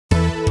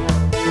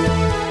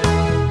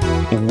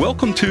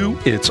Welcome to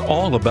It's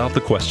All About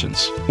the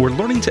Questions, where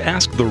learning to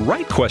ask the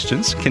right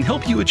questions can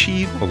help you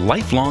achieve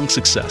lifelong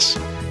success.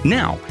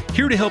 Now,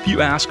 here to help you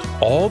ask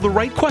all the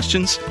right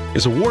questions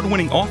is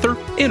award-winning author,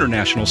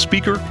 international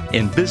speaker,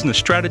 and business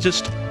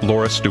strategist,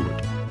 Laura Stewart.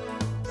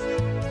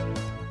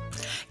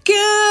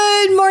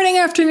 Good morning,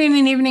 afternoon,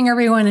 and evening,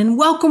 everyone, and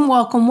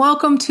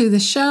welcome to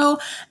the show.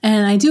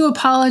 And I do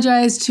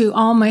apologize to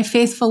all my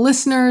faithful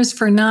listeners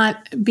for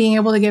not being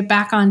able to get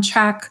back on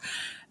track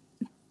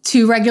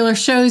to regular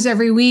shows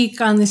every week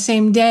on the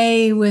same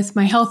day with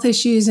my health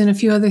issues and a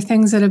few other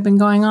things that have been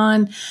going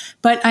on.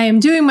 But I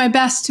am doing my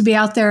best to be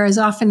out there as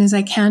often as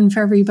I can for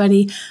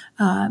everybody.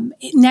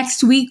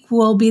 Next week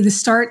will be the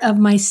start of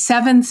my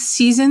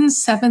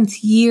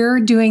seventh year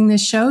doing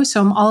this show. So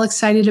I'm all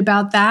excited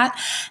about that.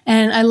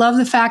 And I love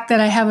the fact that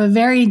I have a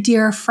very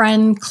dear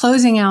friend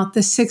closing out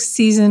the sixth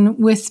season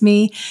with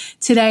me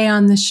today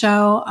on the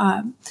show.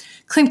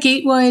 Clint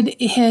Gatewood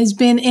has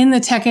been in the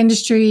tech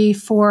industry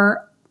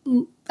for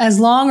as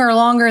long or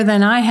longer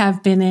than I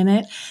have been in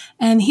it.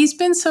 And he's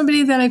been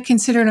somebody that I've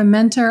considered a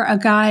mentor, a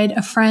guide,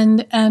 a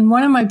friend, and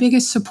one of my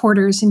biggest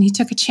supporters. And he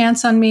took a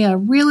chance on me a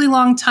really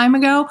long time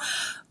ago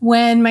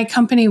when my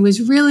company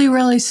was really,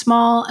 really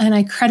small. And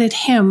I credit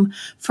him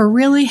for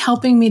really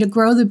helping me to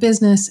grow the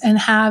business and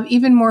have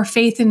even more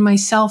faith in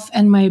myself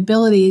and my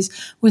abilities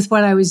with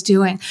what I was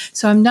doing.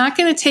 So I'm not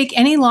going to take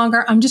any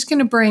longer. I'm just going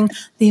to bring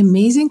the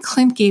amazing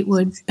Clint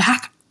Gatewood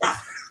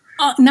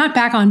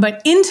but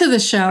into the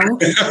show.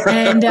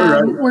 And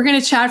we're going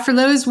to chat. For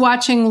those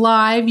watching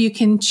live, you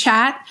can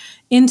chat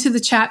into the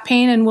chat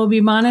pane, and we'll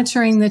be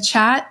monitoring the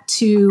chat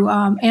to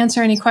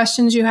answer any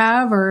questions you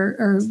have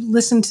or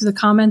listen to the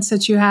comments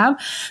that you have.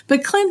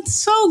 But Clint,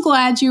 so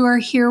glad you are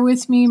here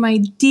with me, my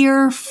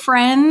dear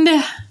friend.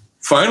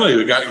 Finally,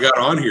 we got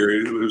on here.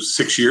 It was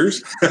 6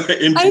 years.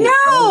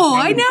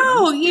 I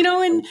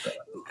know. And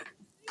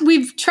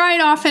we've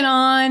tried off and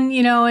on,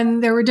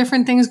 and there were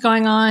different things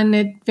going on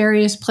at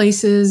various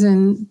places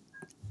and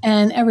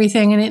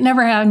everything, and it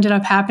never ended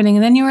up happening.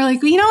 And then you were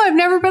like, I've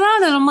never been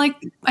on it. I'm like,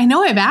 I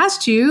know I've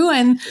asked you.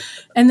 And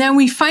then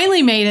we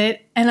finally made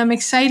it. And I'm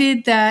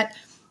excited that,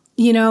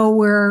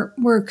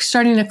 we're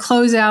starting to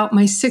close out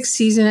my sixth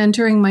season,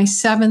 entering my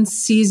seventh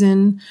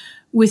season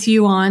with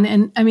you on.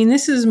 And I mean,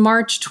 this is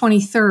March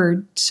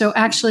 23rd. So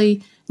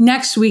actually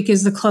next week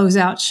is the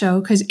closeout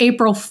show, because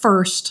April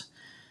 1st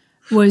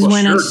was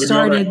when I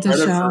started the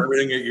show. For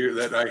everything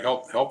that I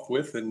helped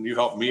with, and you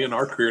helped me in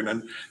our career, and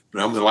then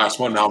I'm the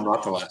last one. Now I'm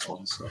not the last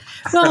one. So.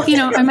 Well,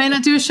 I might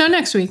not do a show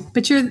next week,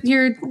 but you're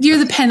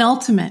the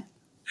penultimate.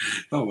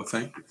 Oh, well,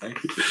 thank you.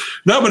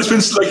 No, but it's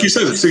been, like you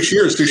said, it's 6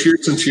 years. 6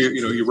 years since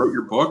you wrote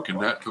your book,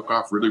 and that took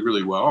off really,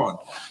 really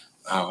well.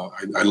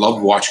 And I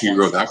love watching you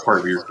grow that part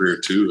of your career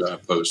too,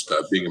 post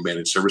being a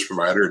managed service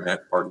provider and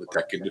that part of the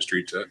tech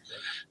industry to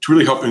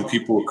really helping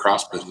people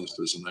across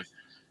businesses.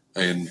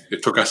 And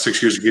it took us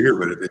 6 years to get here,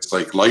 but it's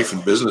like life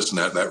and business, and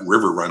that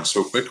river runs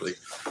so quickly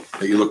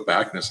that you look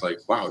back and it's like,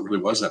 wow, it really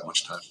was that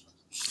much time.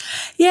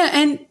 Yeah.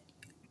 And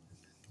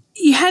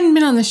you hadn't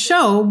been on the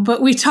show,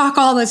 but we talk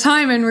all the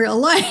time in real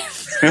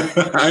life.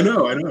 I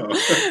know.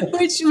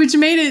 which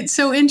made it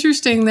so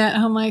interesting that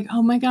I'm like,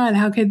 oh my God,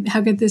 how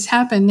could this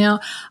happen? Now,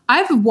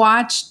 I've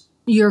watched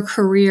your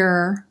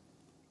career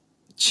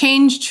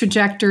change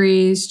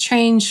trajectories,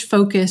 change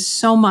focus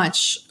so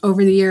much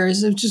over the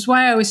years, which is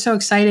why I was so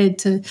excited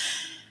to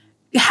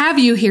have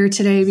you here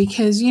today,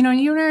 because, you and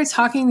I were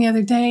talking the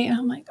other day, and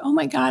I'm like, oh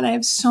my God, I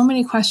have so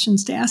many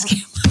questions to ask you.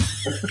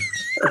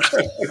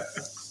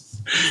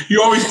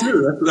 You always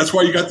do. That's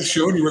why you got the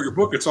show and you wrote your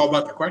book. It's all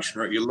about the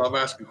question, right? You love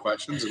asking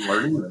questions and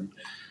learning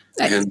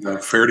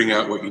and ferreting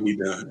out what you need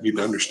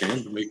to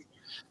understand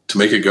to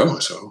make it go.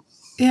 So.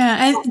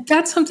 Yeah, and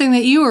that's something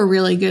that you are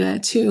really good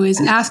at too,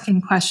 is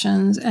asking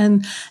questions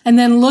and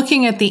then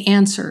looking at the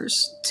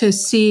answers to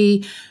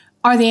see,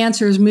 are the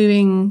answers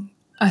moving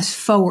us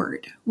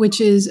forward,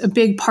 which is a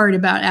big part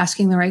about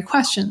asking the right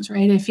questions,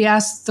 right? If you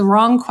ask the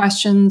wrong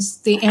questions,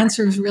 the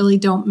answers really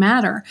don't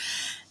matter.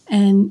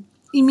 And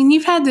I mean,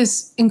 you've had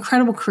this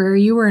incredible career.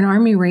 You were an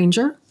Army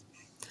Ranger.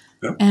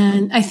 Yep.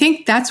 And I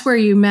think that's where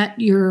you met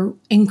your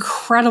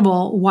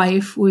incredible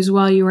wife, was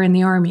while you were in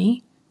the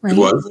Army. Right? It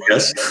was,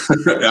 yes.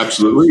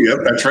 Absolutely. Yep.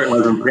 That's right. I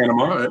was in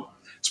Panama. I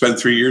spent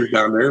 3 years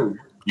down there,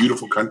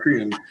 beautiful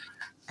country. And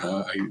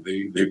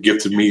they've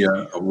gifted me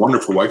a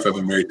wonderful wife I've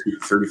been married to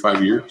for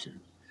 35 years.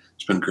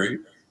 It's been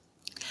great.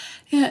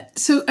 Yeah.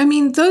 So, I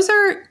mean, those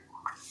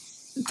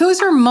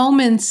are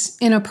moments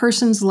in a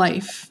person's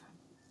life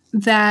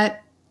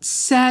that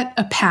set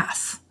a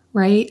path,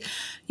 right?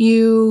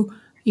 You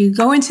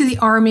go into the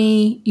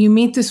Army, you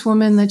meet this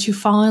woman that you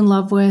fall in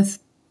love with,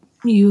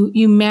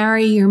 you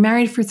marry, you're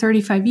married for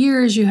 35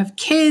 years, you have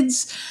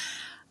kids,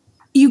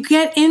 you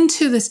get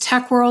into this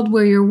tech world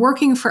where you're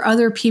working for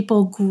other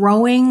people,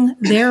 growing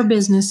their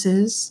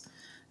businesses.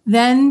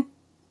 Then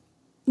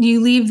you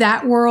leave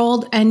that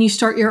world and you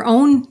start your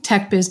own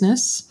tech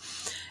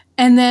business.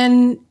 And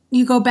then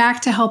you go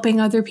back to helping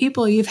other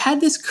people. You've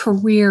had this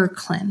career,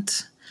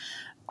 Clint,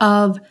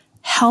 of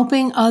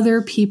helping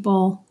other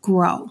people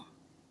grow.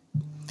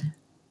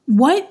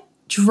 What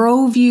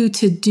drove you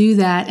to do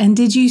that? And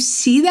did you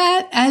see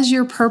that as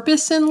your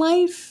purpose in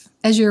life,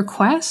 as your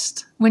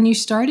quest when you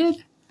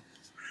started?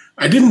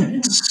 I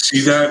didn't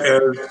see that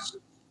as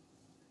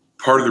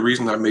part of the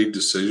reason I made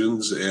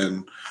decisions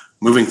and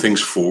moving things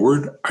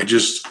forward. I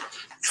just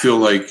feel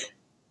like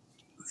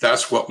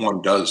that's what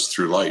one does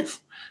through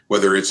life,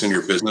 whether it's in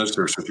your business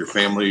or it's with your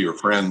family, your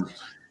friends.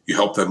 You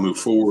help them move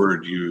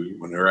forward.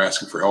 When they're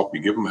asking for help,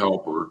 you give them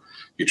help, or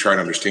you try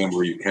to understand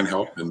where you can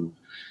help and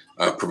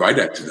provide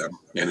that to them.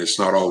 And it's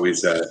not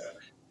always that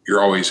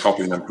you're always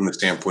helping them from the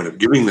standpoint of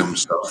giving them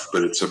stuff,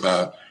 but it's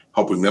about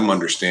helping them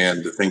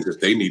understand the things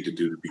that they need to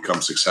do to become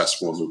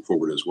successful and move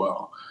forward as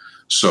well.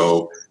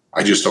 So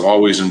I just have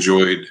always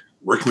enjoyed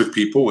working with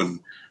people and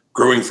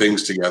growing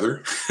things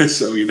together.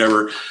 So we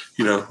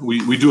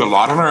do a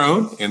lot on our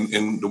own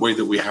in the way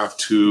that we have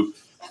to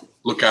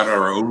look at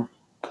our own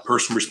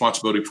personal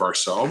responsibility for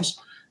ourselves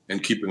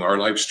and keeping our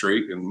life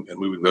straight and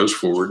moving those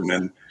forward, and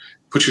then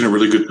put you in a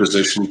really good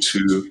position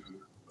to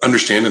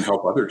understand and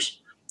help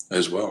others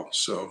as well.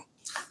 So,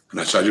 and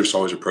I just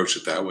always approach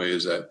it that way,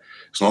 is that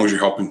as long as you're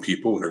helping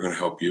people, they're going to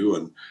help you.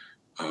 And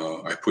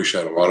I push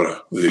out a lot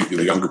of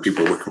the younger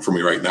people working for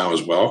me right now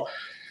as well.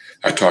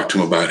 I talk to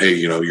them about, hey,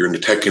 you're in the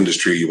tech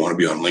industry, you want to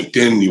be on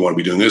LinkedIn, you want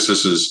to be doing this.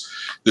 This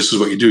is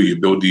what you do. You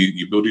build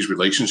these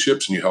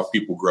relationships and you help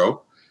people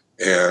grow.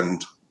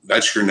 And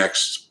that's your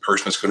next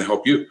person that's going to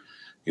help you.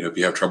 If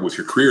you have trouble with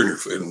your career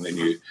and then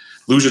you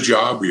lose a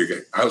job or you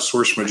get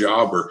outsourced from a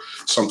job or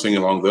something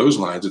along those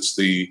lines, it's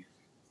the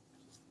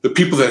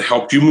people that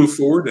helped you move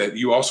forward, that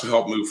you also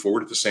help move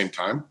forward at the same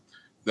time,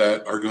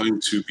 that are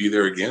going to be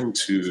there again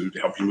to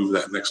help you move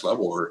that next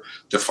level or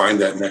to find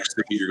that next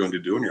thing you're going to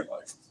do in your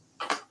life.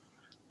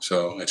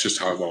 So that's just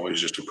how I've always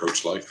just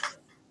approached life.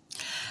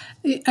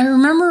 I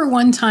remember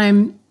one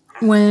time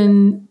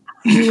when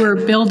you were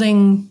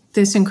building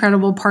this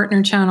incredible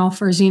partner channel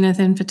for Zenith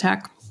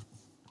Infotech,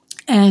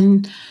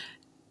 and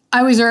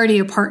I was already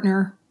a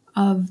partner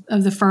of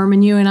the firm,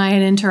 and you and I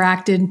had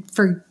interacted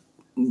for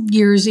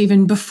years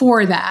even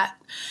before that.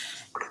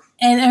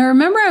 And I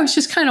remember I was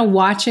just kind of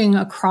watching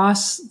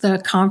across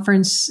the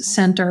conference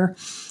center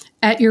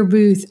at your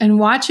booth and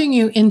watching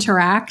you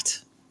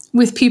interact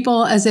with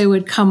people as they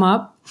would come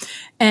up,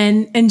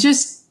 and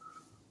just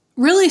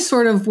really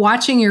sort of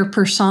watching your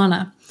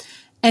persona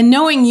and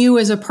knowing you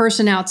as a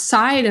person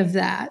outside of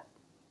that,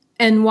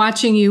 and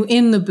watching you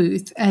in the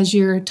booth as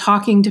you're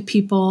talking to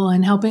people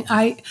and helping.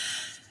 I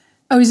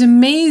was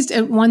amazed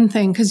at one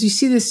thing, because you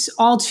see this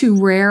all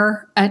too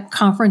rare at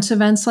conference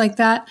events like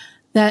that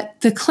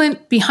the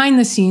Clint behind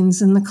the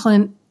scenes and the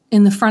Clint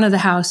in the front of the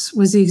house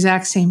was the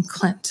exact same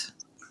Clint.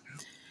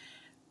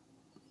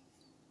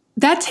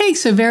 That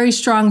takes a very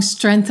strong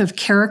strength of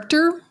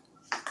character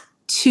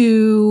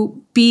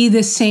to be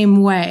the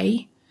same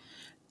way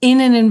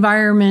in an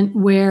environment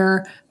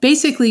where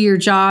basically your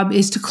job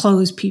is to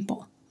close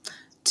people,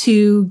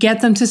 to get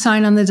them to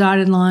sign on the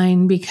dotted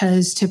line,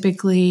 because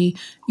typically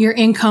your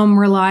income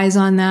relies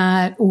on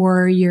that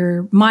or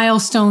your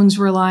milestones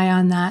rely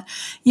on that.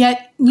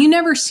 Yet you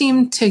never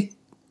seem to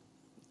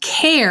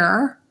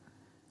care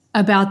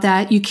about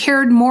that. You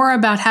cared more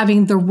about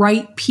having the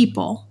right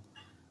people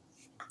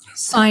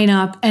sign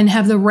up and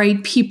have the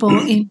right people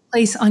in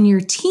place on your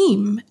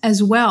team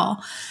as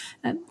well.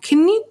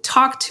 Can you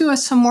talk to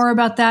us some more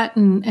about that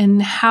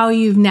and how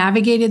you've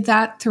navigated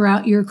that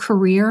throughout your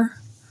career?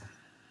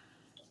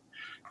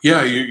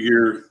 Yeah,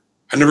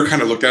 I never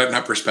kind of looked at it in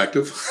that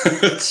perspective.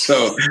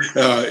 So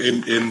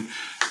in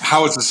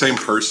how it's the same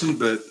person,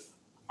 but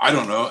I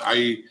don't know.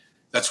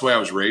 That's the way I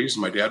was raised.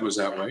 My dad was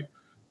that way.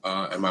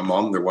 And my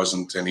mom, there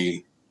wasn't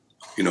any,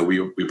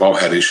 we've all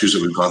had issues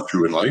that we've gone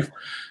through in life.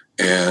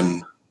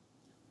 And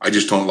I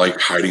just don't like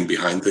hiding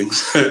behind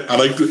things.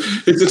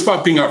 It's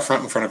about being out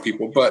front in front of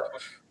people. But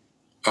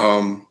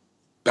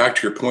back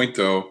to your point,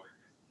 though,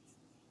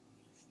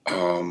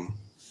 I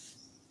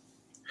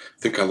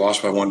think I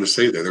lost what I wanted to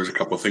say there. There's a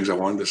couple of things I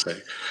wanted to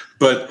say.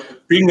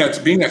 But being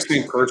that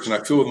same person,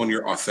 I feel when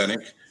you're authentic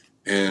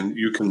and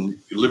you can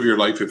live your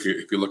life, if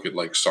you look at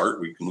like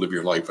Sartre, you can live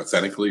your life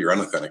authentically or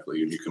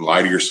unauthentically. And you can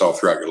lie to yourself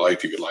throughout your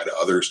life. You can lie to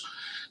others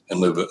and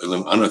live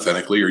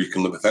unauthentically, or you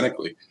can live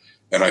authentically.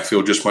 And I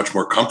feel just much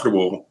more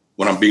comfortable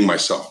when I'm being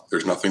myself.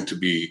 There's nothing to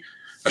be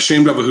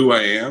ashamed of who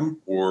I am,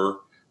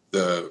 or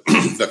the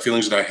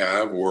feelings that I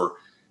have, or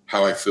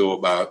how I feel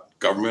about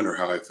government, or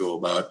how I feel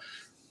about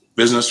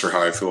business, or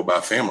how I feel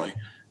about family.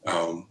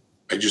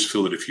 I just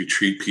feel that if you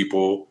treat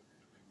people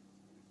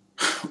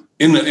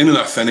in an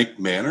authentic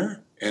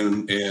manner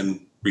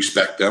and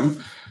respect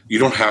them, you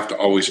don't have to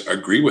always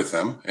agree with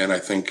them. And I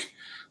think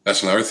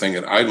that's another thing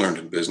that I learned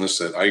in business,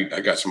 that I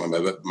got some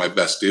of my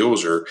best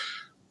deals, or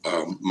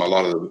a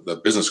lot of the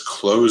business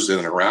closed in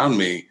and around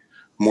me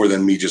more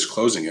than me just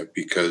closing it,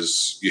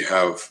 because you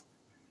have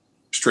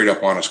straight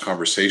up honest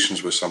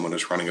conversations with someone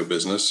that's running a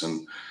business,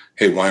 and,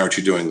 hey, why aren't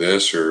you doing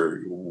this?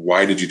 Or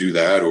why did you do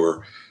that?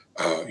 Or,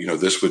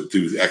 this would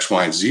do X,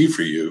 Y, and Z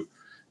for you.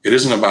 It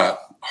isn't about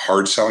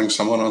hard selling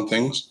someone on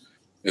things.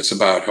 It's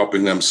about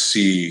helping them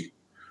see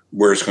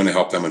where it's going to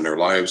help them in their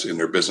lives, in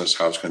their business,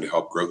 how it's going to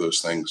help grow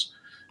those things.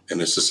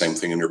 And it's the same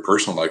thing in your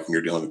personal life when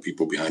you're dealing with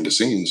people behind the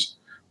scenes.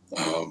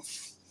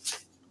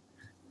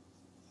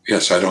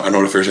 Yes, I don't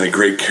know if there's any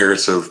great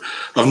carrots of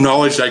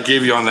knowledge that I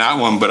gave you on that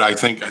one, but I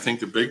think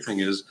the big thing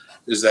is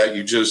that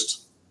you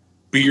just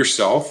be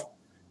yourself.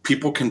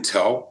 People can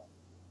tell,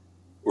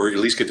 or at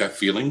least get that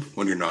feeling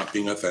when you're not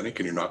being authentic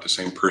and you're not the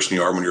same person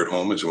you are when you're at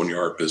home as when you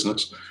are at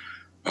business.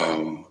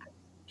 And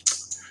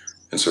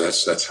so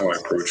that's how I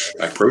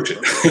approach it.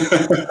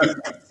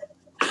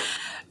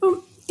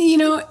 You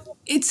know,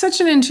 it's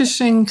such an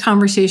interesting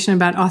conversation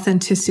about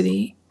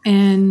authenticity.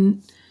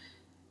 And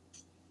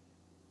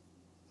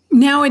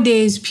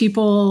nowadays,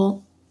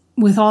 people,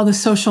 with all the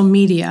social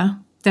media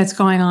that's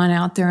going on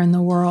out there in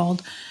the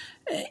world,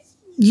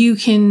 you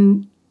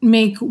can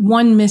make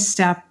one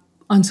misstep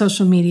on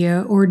social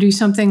media or do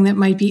something that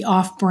might be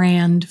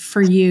off-brand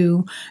for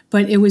you,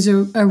 but it was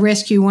a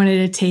risk you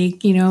wanted to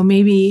take. You know,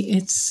 maybe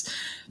it's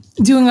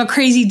doing a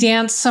crazy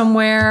dance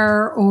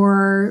somewhere,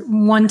 or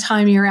one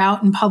time you're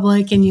out in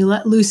public and you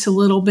let loose a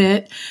little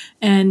bit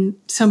and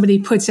somebody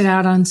puts it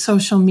out on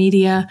social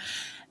media.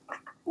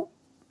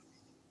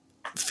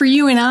 For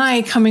you and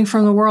I, coming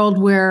from the world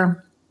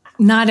where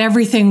not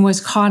everything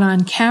was caught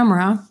on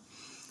camera,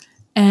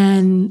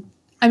 and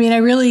I mean, I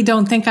really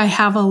don't think I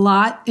have a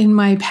lot in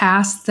my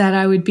past that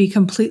I would be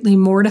completely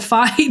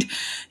mortified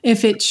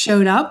if it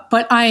showed up,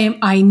 but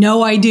I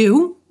know I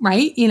do,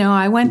 right? You know,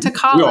 I went to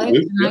college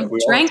and I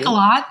drank a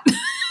lot,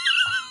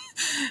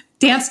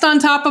 danced on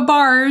top of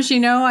bars, you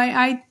know,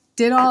 I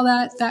did all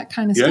that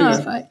kind of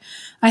stuff. Yeah.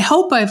 I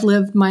hope I've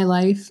lived my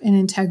life in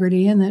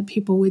integrity and that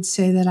people would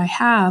say that I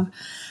have.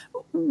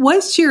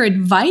 What's your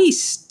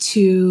advice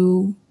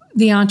to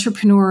the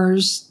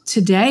entrepreneurs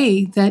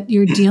today that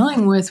you're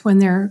dealing with when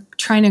they're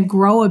trying to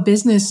grow a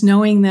business,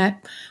 knowing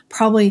that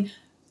probably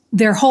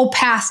their whole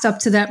past up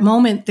to that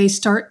moment they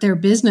start their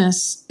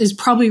business is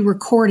probably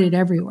recorded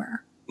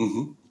everywhere?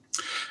 Mm-hmm.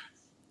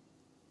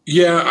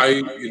 Yeah,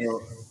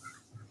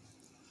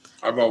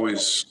 I've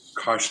always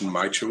cautioned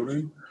my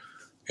children,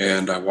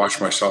 and I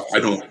watch myself. I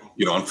don't,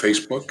 on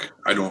Facebook,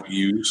 I don't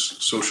use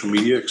social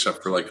media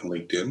except for like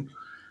LinkedIn.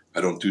 I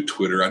don't do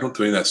Twitter. I don't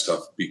do any of that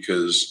stuff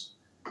because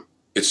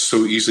it's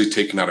so easily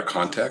taken out of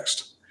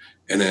context.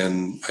 And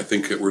then I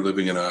think that we're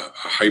living in a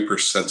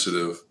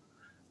hypersensitive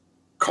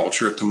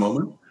culture at the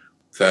moment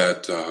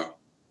that,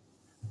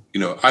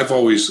 I've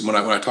always, when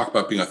I talk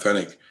about being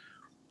authentic,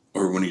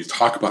 or when you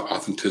talk about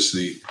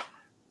authenticity,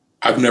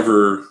 I've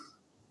never,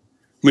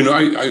 when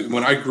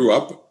I grew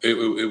up,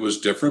 it was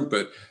different,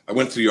 but I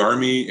went to the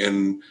Army,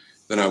 and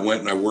then I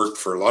went and I worked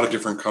for a lot of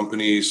different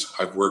companies.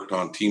 I've worked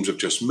on teams of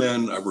just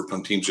men. I've worked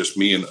on teams just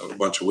me and a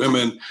bunch of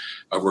women.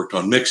 I've worked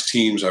on mixed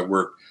teams. I've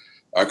worked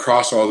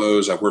across all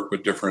those. I've worked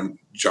with different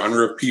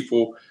genre of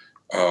people,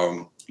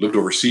 lived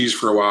overseas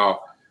for a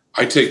while.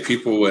 I take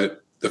people at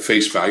the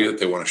face value that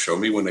they want to show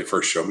me when they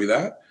first show me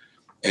that,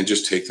 and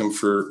just take them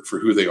for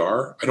who they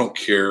are. I don't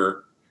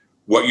care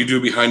what you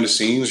do behind the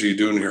scenes or you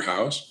do in your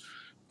house.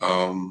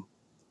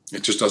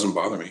 It just doesn't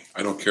bother me.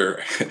 I don't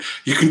care.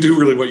 You can do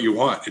really what you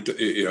want.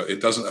 It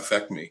doesn't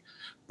affect me.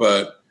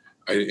 But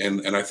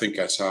I think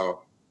that's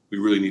how we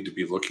really need to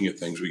be looking at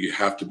things. You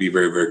have to be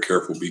very, very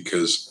careful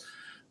because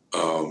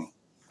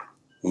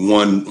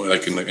one,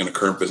 like in the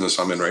current business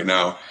I'm in right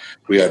now,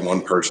 we had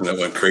one person that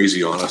went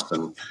crazy on us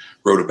and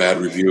wrote a bad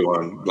review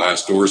on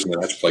Glassdoors, and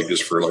that's plagued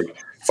us for like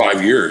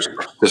 5 years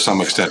to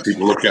some extent.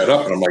 People look that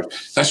up, and I'm like,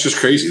 that's just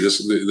crazy.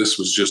 This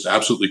was just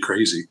absolutely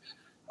crazy.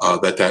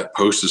 That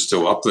post is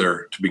still up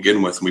there to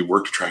begin with, and we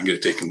worked to try and get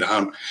it taken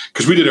down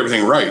because we did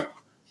everything right.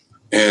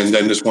 And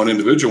then this one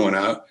individual went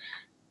out,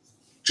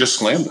 just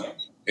slammed them.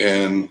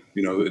 And,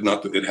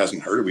 not that it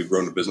hasn't hurt it. We've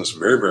grown the business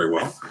very, very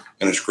well,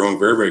 and it's growing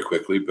very, very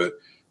quickly. But,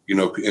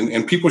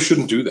 and people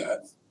shouldn't do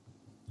that.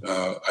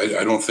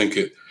 I don't think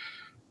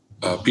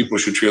people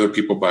should treat other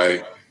people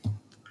by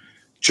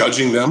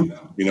judging them.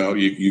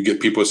 You get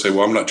people that say,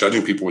 well, I'm not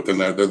judging people within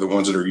that. They're the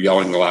ones that are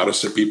yelling the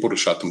loudest at people to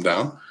shut them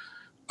down.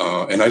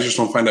 And I just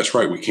don't find that's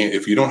right. We can't,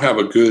 if you don't have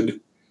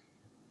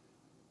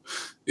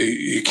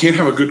you can't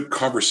have a good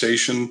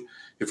conversation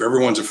if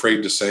everyone's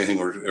afraid to say anything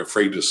or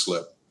afraid to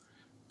slip.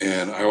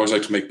 And I always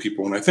like to make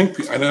people, and I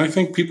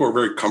think people are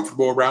very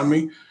comfortable around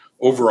me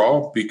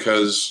overall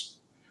because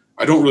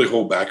I don't really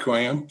hold back who I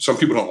am. Some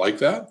people don't like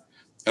that,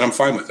 and I'm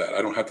fine with that.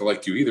 I don't have to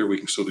like you either. We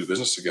can still do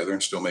business together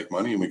and still make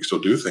money, and we can still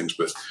do things,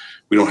 but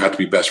we don't have to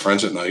be best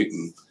friends at night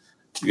and,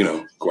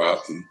 go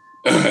out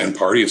and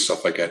party and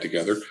stuff like that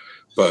together.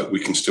 But we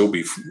can still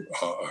be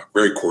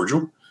very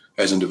cordial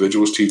as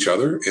individuals to each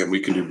other, and we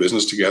can do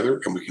business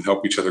together, and we can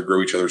help each other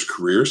grow each other's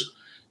careers.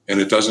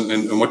 And it doesn't.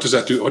 And what does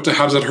that do? How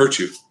does that hurt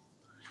you?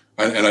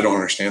 And I don't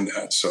understand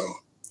that. So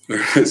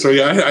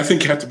yeah, I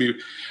think you have to be.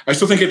 I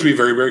still think you have to be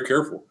very, very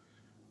careful.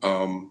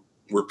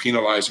 We're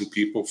penalizing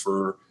people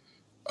for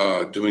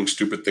doing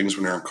stupid things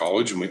when they're in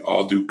college, and we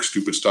all do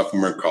stupid stuff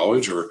when we're in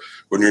college, or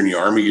when you're in the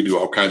Army, you do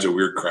all kinds of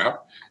weird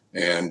crap,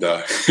 and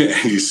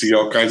you see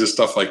all kinds of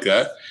stuff like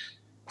that.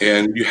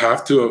 And you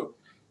have to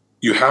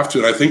you have to,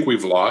 and I think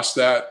we've lost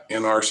that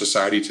in our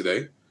society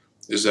today,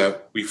 is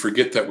that we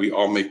forget that we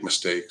all make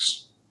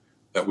mistakes,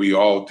 that we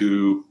all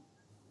do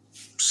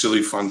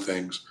silly, fun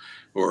things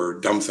or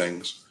dumb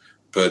things,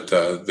 but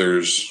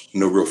there's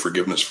no real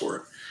forgiveness for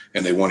it.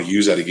 And they want to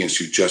use that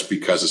against you just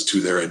because it's to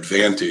their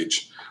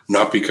advantage,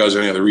 not because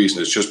of any other reason.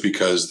 It's just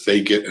because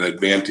they get an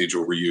advantage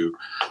over you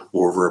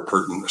or over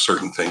a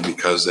certain thing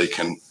because they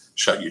can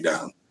shut you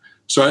down.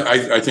 So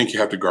I think you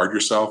have to guard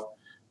yourself,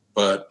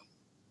 but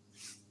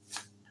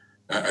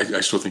I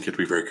still think you have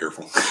to be very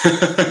careful.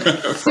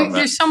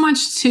 There's so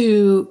much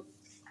to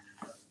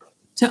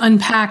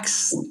unpack,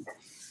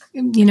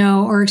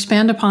 or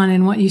expand upon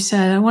in what you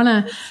said. I want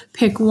to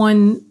pick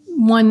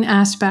one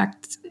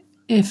aspect,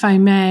 if I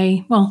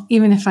may. Well,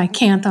 even if I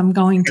can't, I'm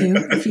going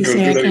to. If you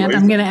say I can't,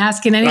 I'm going to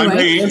ask it anyway. I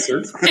may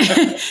answer.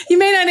 You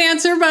may not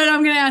answer, but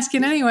I'm going to ask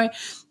it anyway.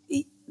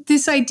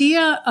 This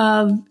idea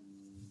of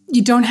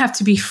you don't have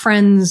to be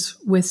friends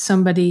with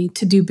somebody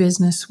to do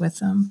business with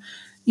them.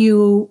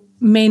 You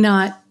may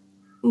not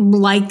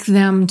like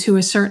them to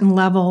a certain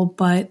level,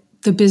 but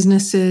the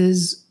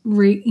businesses,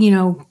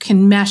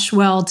 can mesh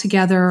well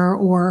together,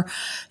 or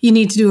you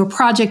need to do a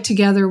project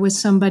together with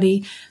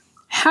somebody.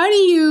 How do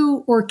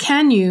you, or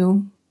can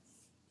you,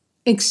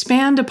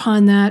 expand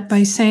upon that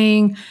by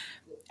saying,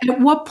 at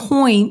what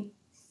point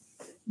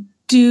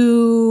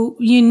do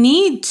you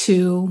need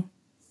to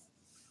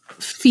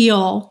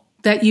feel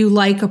that you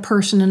like a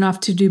person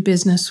enough to do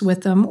business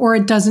with them, or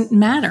it doesn't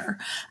matter?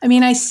 I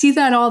mean, I see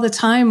that all the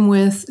time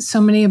with so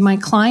many of my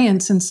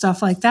clients and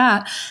stuff like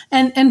that,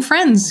 and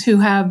friends who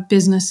have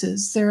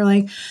businesses. They're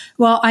like,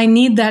 well, I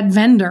need that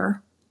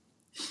vendor,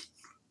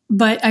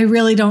 but I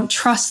really don't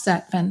trust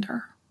that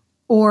vendor.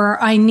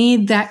 Or I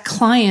need that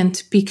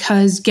client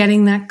because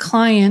getting that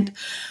client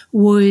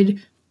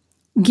would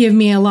give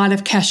me a lot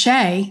of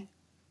cachet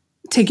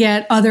to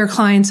get other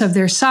clients of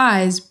their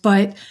size,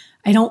 but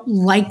I don't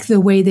like the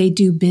way they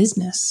do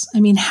business. I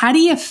mean, how do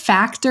you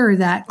factor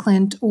that,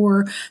 Clint?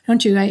 Or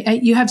don't you?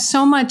 You have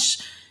so much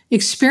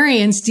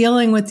experience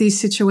dealing with these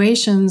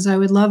situations. I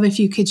would love if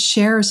you could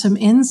share some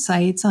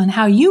insights on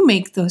how you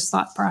make those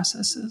thought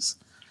processes.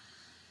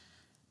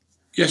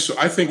 Yes, so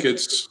I think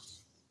there's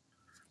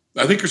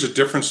a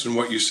difference in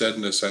what you said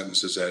in the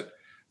sentence, is that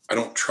I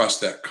don't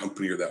trust that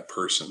company or that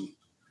person,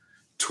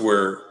 to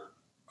where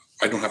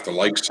I don't have to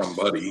like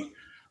somebody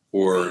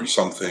or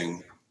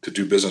something to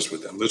do business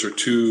with them. Those are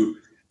two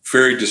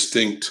very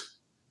distinct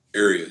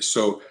areas.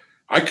 So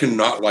I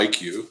cannot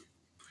like you,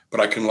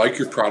 but I can like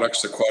your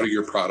products, the quality of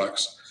your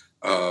products.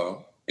 And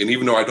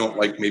even though I don't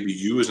like maybe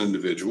you as an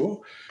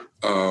individual,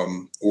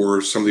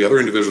 or some of the other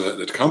individuals at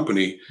the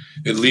company,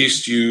 at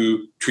least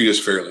you treat us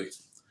fairly.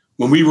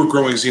 When we were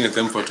growing Zenith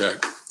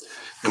Infotech,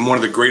 and one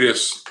of the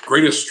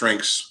greatest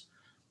strengths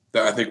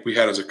that I think we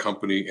had as a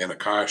company, and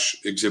Akash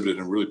exhibited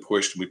and really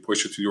pushed, and we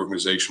pushed it through the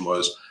organization,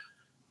 was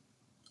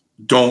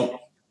don't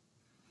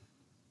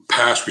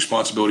pass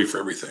responsibility for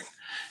everything.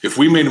 If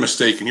we made a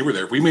mistake, and you were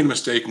there, if we made a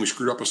mistake and we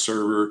screwed up a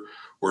server,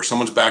 or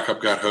someone's backup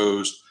got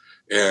hosed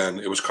and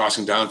it was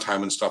costing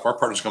downtime and stuff, our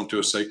partners come to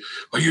us and say,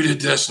 well, you did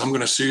this, and I'm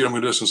going to sue you, I'm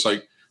going to do this. And it's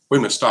like, wait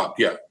a minute, stop.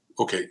 Yeah.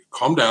 Okay.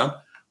 Calm down.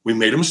 We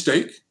made a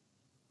mistake.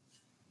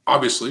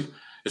 Obviously,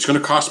 it's going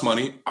to cost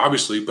money,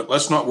 obviously, but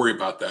let's not worry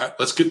about that.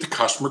 Let's get the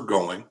customer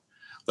going.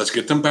 Let's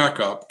get them back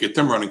up, get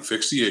them running,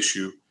 fix the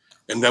issue,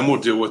 and then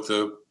we'll deal with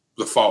the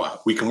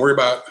fallout. We can worry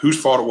about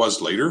whose fault it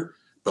was later,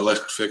 but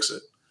let's fix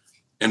it.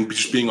 And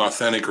just being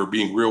authentic, or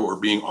being real, or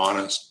being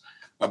honest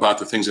about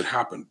the things that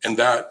happened. And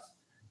that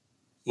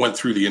went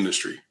through the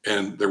industry.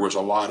 And there was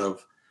a lot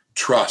of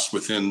trust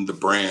within the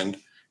brand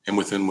and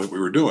within what we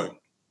were doing.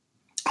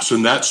 So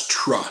that's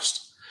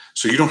trust.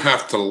 So you don't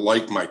have to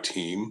like my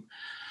team.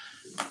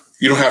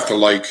 You don't have to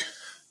like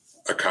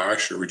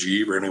Akash or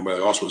Rajiv or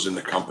anybody else who was in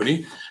the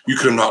company. You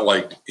could have not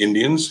liked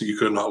Indians. You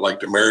could have not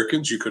liked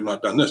Americans. You could have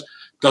not done this.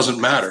 Doesn't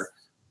matter.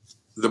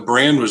 The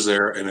brand was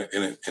there, and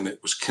it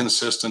was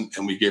consistent,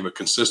 and we gave a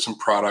consistent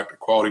product, a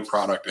quality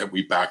product that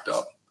we backed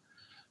up.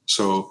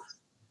 So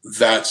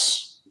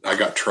I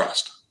got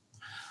trust.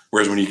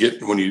 Whereas when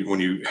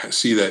you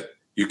see that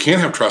you can't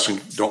have trust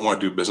and don't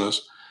want to do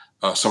business,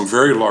 some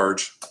very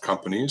large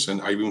companies,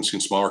 and I've even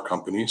seen smaller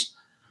companies,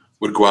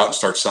 would go out and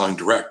start selling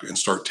direct and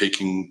start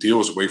taking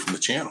deals away from the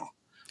channel.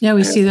 Yeah,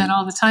 we see that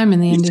all the time in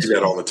the industry. We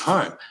see that all the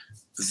time.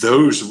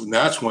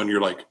 That's when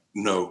you're like,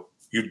 no,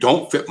 you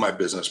don't fit my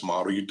business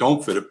model. You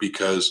don't fit it,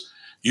 because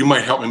you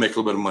might help me make a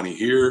little bit of money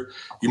here.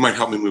 You might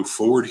help me move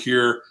forward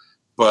here.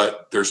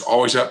 But there's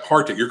always that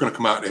part that you're going to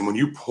come out, and when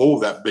you pull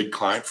that big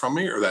client from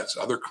me, or that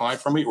other client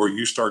from me, or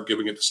you start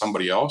giving it to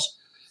somebody else,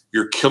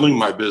 you're killing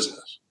my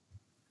business.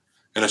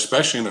 And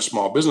especially in a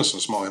small business, a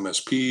small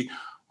MSP,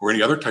 or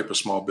any other type of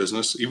small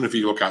business, even if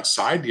you look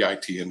outside the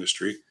IT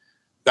industry,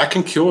 that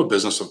can kill a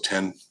business of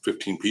 10,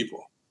 15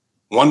 people.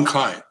 One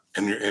client.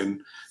 And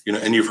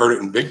you've heard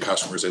it in big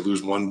customers. They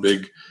lose one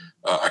big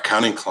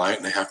accounting client,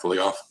 and they have to lay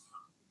off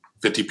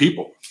 50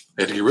 people.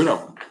 They have to get rid of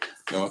them.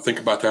 Think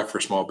about that for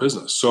a small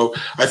business. So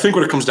I think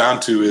what it comes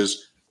down to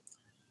is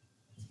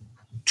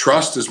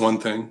trust is one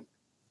thing.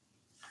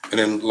 And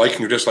then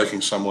liking or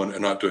disliking someone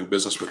and not doing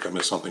business with them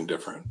is something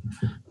different.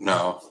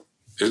 Now,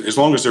 as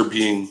long as they're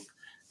being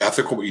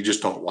ethical, but you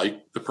just don't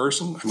like the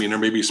person. I mean, there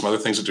may be some other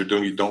things that they're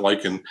doing you don't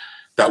like, and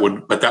that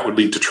would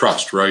lead to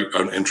trust, right?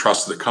 And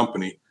trust the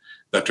company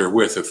that they're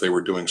with if they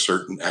were doing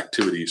certain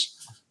activities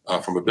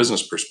from a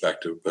business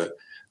perspective. But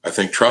I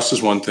think trust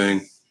is one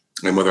thing,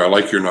 and whether I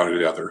like you or not are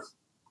the other.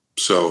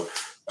 So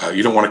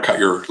you don't want to cut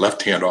your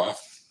left hand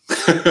off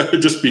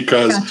just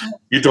because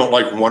you don't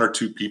like one or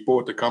two people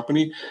at the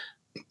company.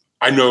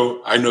 I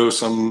know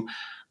some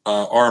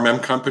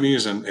RMM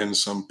companies and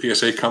some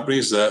PSA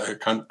companies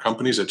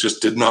that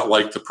just did not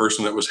like the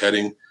person that was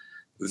heading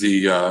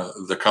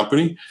the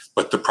company,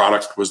 but the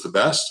product was the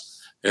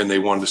best, and they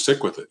wanted to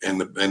stick with it. And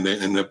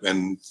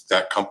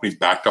that company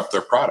backed up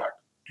their product.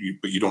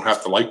 But you don't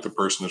have to like the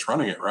person that's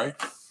running it, right?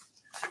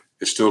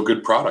 It's still a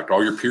good product.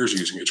 All your peers are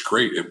using it. It's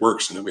great. It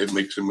works, and it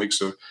makes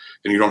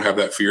and you don't have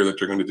that fear that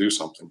they're going to do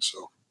something.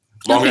 So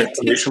long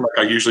explanation,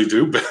 like I usually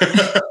do. But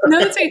no,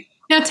 it's okay.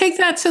 Now take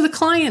that to the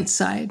client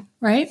side,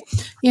 right?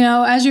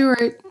 As you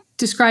were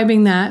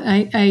describing that,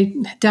 I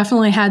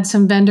definitely had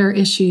some vendor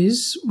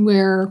issues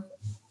where,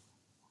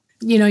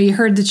 you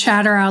heard the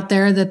chatter out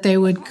there that they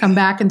would come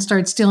back and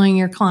start stealing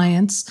your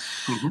clients.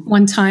 Mm-hmm.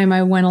 One time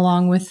I went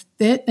along with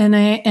it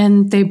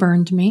and they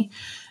burned me.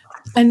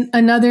 And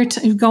another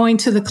going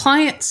to the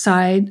client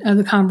side of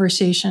the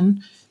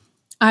conversation,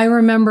 I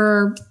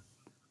remember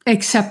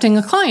accepting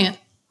a client.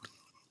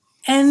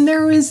 And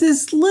there was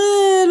this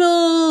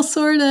little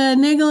sort of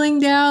niggling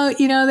doubt,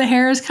 the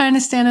hair is kind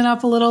of standing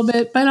up a little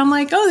bit, but I'm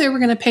like, oh, they were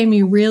going to pay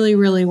me really,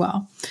 really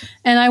well.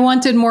 And I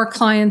wanted more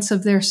clients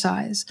of their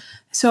size.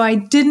 So I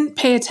didn't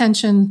pay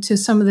attention to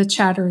some of the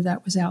chatter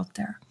that was out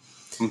there.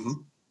 Mm-hmm.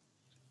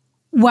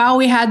 While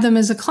we had them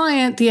as a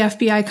client, the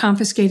FBI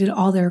confiscated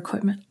all their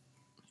equipment.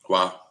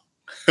 Wow.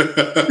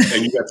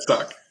 And you got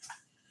stuck.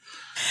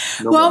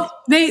 Well,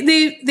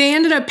 they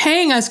ended up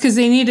paying us because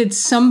they needed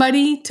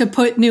somebody to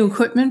put new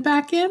equipment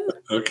back in.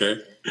 Okay.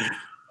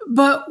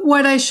 But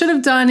what I should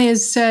have done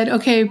is said,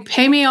 okay,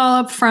 pay me all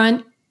up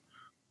front,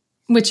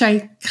 which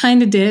I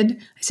kind of did.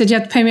 I said, you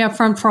have to pay me up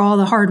front for all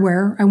the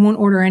hardware. I won't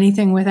order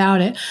anything without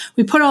it.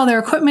 We put all their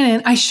equipment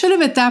in. I should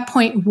have at that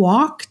point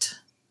walked,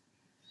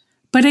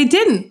 but I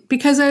didn't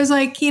because I was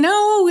like,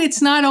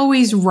 it's not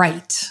always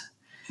right.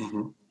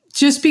 Mm-hmm.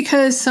 Just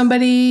because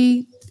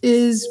somebody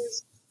is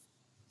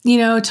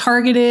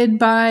targeted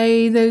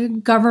by the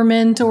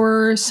government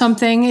or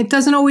something, it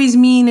doesn't always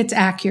mean it's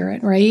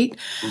accurate, right?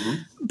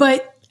 Mm-hmm.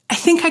 But I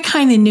think I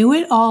kind of knew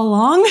it all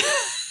along.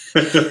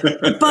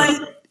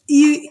 But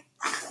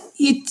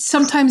you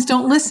sometimes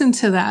don't listen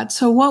to that.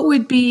 So what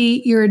would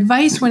be your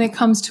advice when it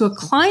comes to a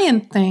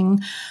client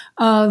thing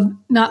of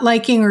not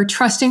liking or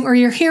trusting, or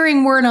you're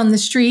hearing word on the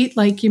street,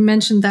 like you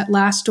mentioned that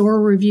last store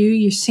review,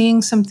 you're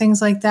seeing some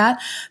things like that.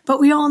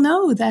 But we all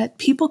know that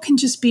people can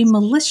just be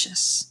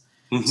malicious.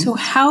 Mm-hmm. So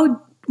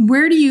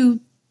where do you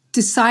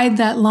decide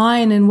that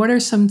line, and what are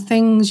some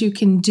things you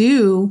can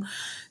do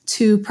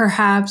to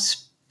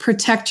perhaps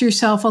protect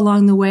yourself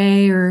along the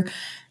way, or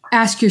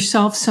ask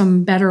yourself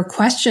some better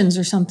questions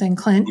or something,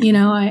 Clint?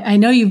 I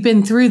know you've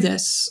been through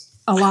this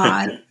a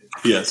lot.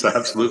 Yes,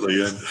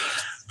 absolutely. And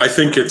I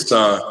think it's,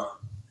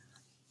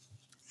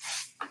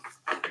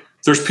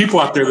 there's people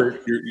out there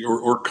that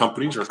or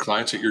companies or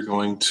clients that you're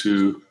going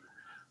to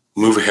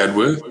move ahead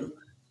with.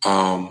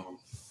 And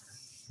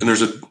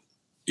there's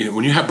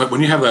when you have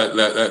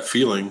that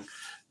feeling,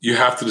 you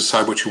have to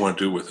decide what you want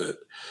to do with it.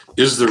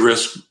 Is the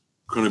risk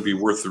going to be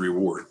worth the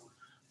reward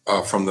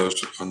from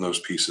those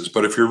pieces?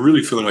 But if you're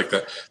really feeling like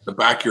that, the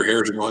back of your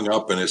hairs are going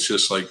up and it's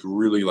just like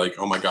really like,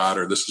 oh my God,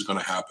 or this is going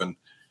to happen.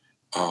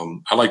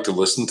 I like to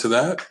listen to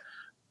that.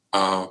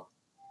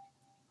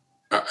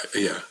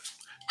 Yeah.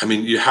 I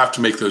mean, you have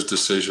to make those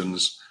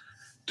decisions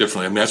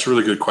differently. I mean, that's a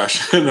really good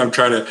question. I'm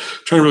trying to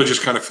really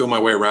just kind of feel my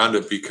way around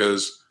it,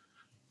 because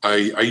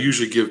I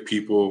usually give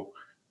people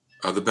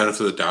the benefit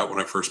of the doubt when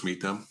I first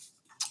meet them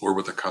or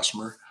with a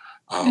customer.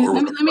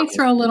 Let me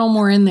throw a little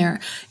more in there.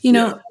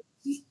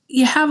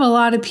 You have a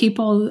lot of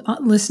people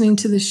listening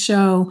to the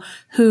show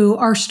who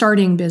are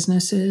starting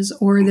businesses,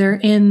 or they're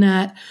in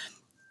that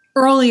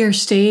earlier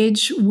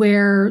stage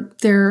where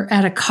they're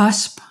at a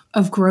cusp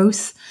of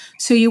growth.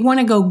 So you want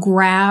to go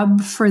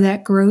grab for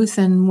that growth.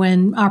 And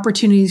when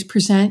opportunities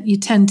present, you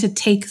tend to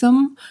take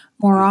them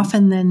more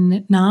often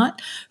than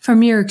not.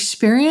 From your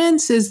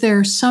experience, is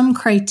there some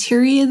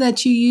criteria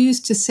that you use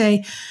to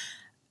say,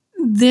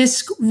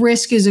 this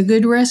risk is a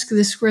good risk,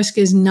 this risk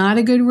is not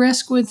a good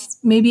risk, with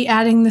maybe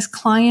adding this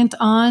client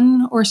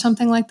on or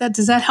something like that?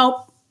 Does that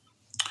help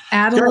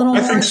add a little more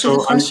to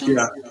the question?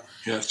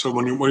 Yeah. So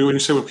when you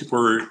say when people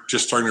are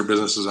just starting their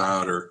businesses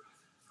out, or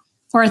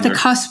at the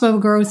cusp of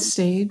growth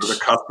stage, or the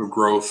cusp of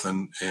growth,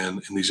 and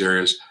in these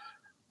areas,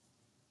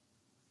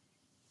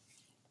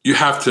 you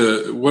have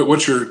to.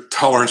 What's your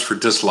tolerance for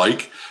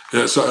dislike?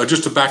 So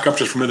just to back up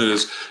just for a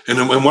minute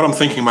and what I'm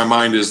thinking in my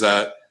mind is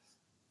that,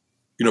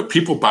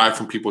 people buy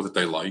from people that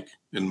they like.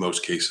 In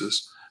most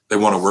cases, they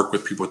want to work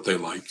with people that they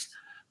like,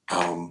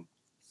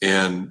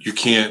 and you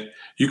can't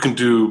you can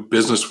do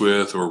business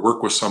with or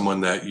work with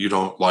someone that you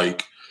don't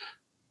like,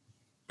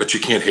 but you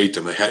can't hate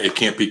them. It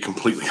can't be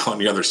completely on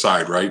the other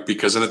side, right?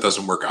 Because then it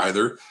doesn't work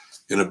either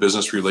in a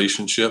business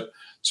relationship.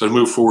 So to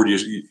move forward,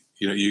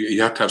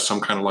 you have to have some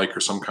kind of like or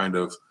some kind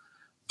of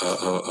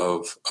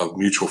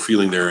mutual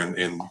feeling there,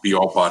 and be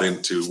all bought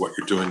into what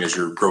you're doing as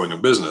you're growing a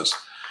business.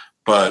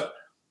 But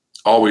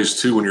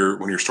always too, when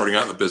you're starting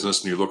out in the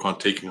business and you look on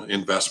taking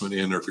investment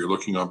in, or if you're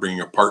looking on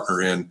bringing a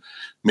partner in,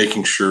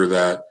 making sure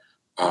that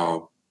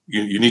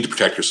you need to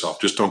protect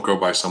yourself. Just don't go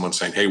by someone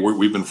saying, hey,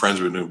 we've been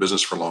friends, we've been doing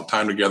business for a long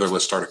time together,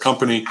 let's start a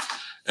company.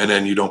 And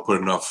then you don't put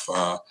enough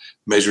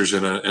measures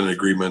in an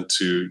agreement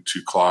to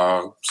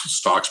claw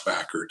stocks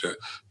back, or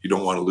you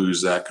don't want to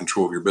lose that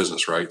control of your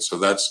business, right? So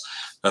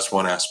that's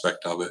one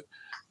aspect of it.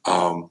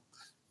 And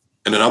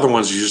then other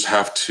ones, you just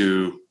have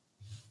to,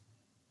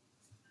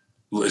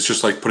 it's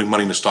just like putting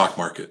money in the stock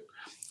market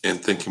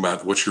and thinking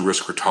about what's your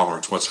risk or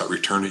tolerance, what's that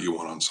return that you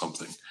want on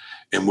something,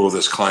 and will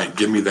this client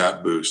give me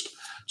that boost?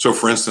 So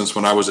for instance,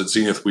 when I was at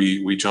Zenith,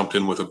 we jumped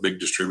in with a big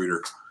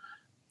distributor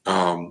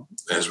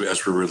as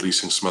we're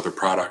releasing some other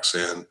products,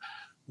 and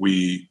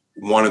we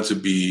wanted to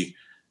be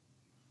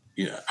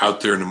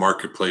out there in the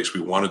marketplace. We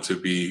wanted to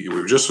be,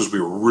 just as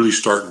we were really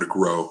starting to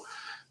grow,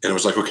 and it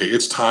was like, okay,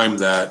 it's time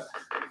that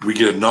we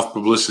get enough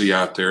publicity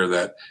out there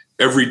that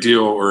every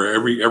deal or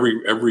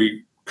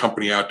every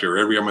company out there,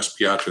 every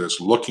MSP out there that's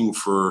looking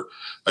for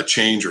a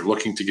change or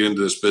looking to get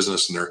into this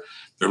business, and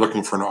they're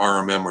looking for an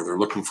RMM, or they're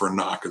looking for a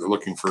knock, or they're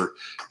looking for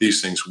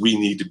these things, we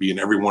need to be in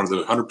every one of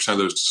the 100% of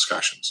those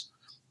discussions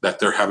that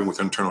they're having with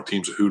internal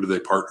teams of who do they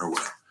partner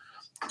with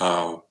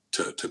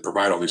to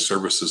provide all these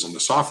services and the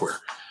software.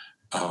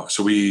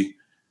 So we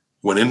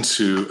went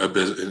into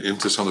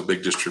some of the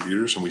big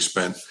distributors, and we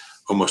spent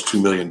almost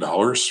 $2 million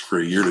for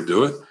a year to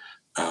do it,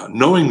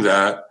 knowing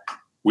that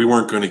we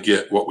weren't going to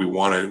get what we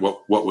wanted,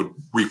 what would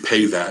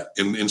repay that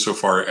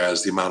insofar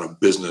as the amount of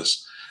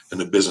business and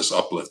the business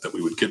uplift that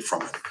we would get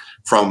from it,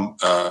 from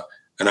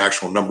an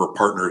actual number of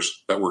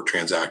partners that were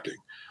transacting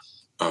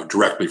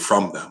directly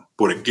from them.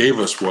 What it gave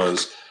us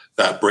was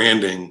that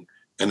branding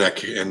and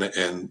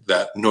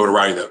that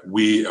notoriety that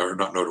we are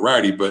not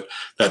notoriety, but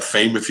that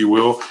fame, if you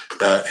will,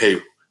 that, hey,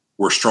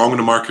 we're strong in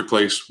the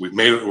marketplace. We've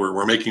made it.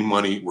 We're making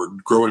money. We're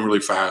growing really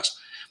fast.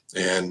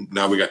 And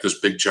now we got this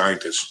big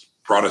giant that's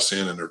brought us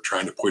in, and they're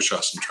trying to push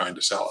us and trying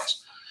to sell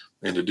us,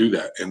 and to do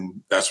that.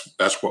 And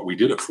that's what we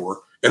did it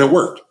for. And it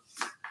worked.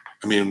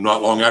 I mean,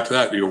 not long after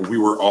that, we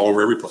were all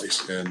over every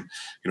place, and,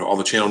 all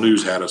the channel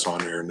news had us on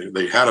there, and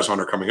they had us on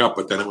there coming up,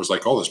 but then it was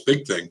like, oh, this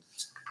big thing.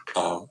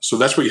 So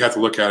that's what you have to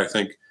look at. I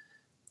think,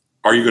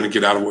 are you going to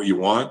get out of what you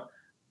want?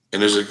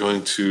 And is it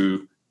going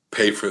to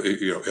pay for,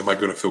 am I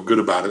going to feel good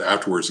about it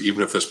afterwards,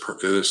 even if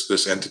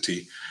this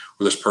entity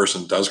or this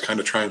person does kind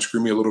of try and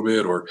screw me a little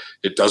bit, or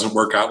it doesn't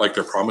work out like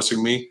they're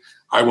promising me?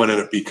 I went in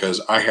it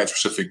because I had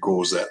specific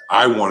goals that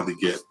I wanted to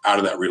get out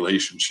of that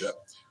relationship,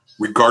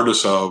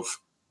 regardless of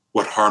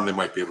what harm they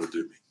might be able to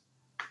do me.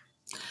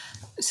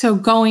 So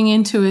going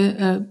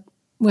into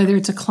whether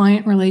it's a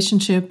client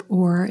relationship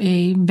or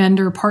a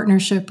vendor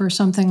partnership or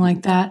something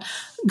like that,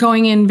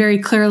 going in very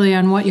clearly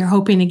on what you're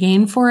hoping to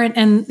gain for it.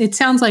 And it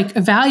sounds like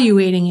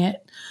evaluating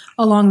it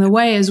along the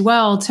way as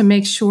well to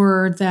make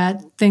sure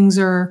that things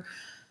are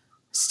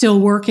still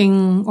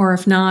working, or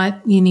if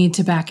not, you need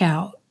to back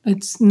out.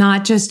 It's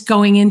not just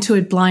going into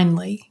it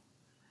blindly.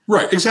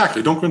 Right,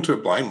 exactly. Don't go into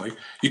it blindly.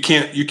 You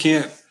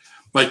can't,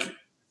 like,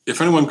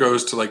 if anyone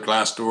goes to like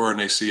Glassdoor and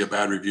they see a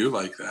bad review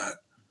like that,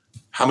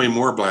 how many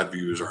more bad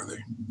reviews are they?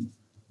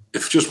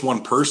 If just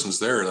one person's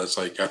there, that's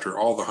like, after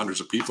all the hundreds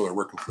of people that are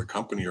working for the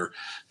company, or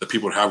the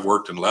people that have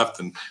worked and left,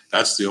 and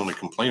that's the only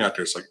complaint out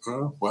there. It's like,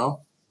 oh,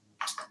 well,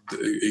 are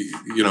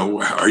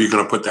you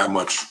going to put that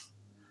much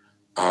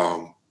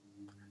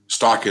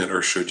stock in it,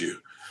 or should you?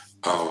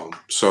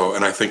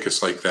 And I think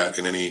it's like that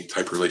in any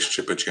type of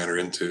relationship that you enter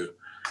into,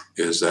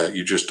 is that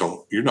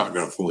you're not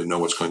going to fully know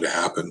what's going to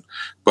happen.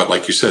 But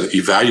like you said,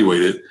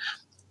 evaluate it.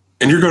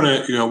 And you're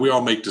going to, we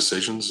all make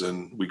decisions,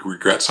 and we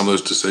regret some of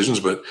those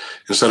decisions, but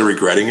instead of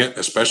regretting it,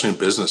 especially in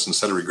business,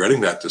 instead of regretting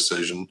that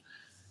decision,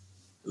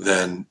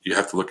 then you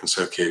have to look and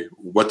say, okay,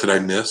 what did I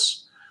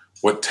miss?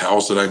 What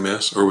towels did I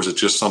miss? Or was it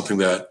just something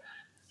that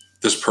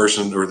this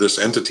person or this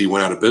entity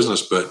went out of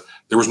business, but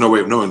there was no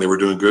way of knowing they were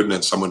doing good, and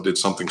then someone did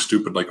something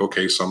stupid, like,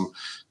 okay, some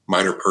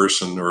minor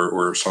person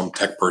or some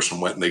tech person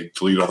went and they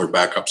deleted all their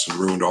backups and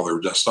ruined all their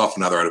stuff,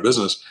 and now they're out of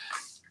business.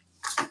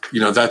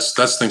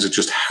 That's things that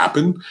just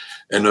happen,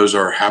 and those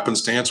are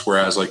happenstance.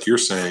 Whereas, like you're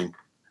saying,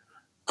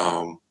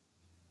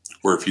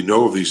 where if you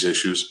know of these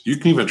issues, you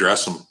can even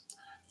address them.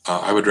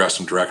 I've addressed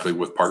them directly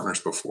with partners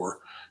before,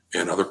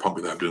 and other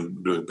companies that I've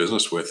been doing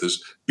business with,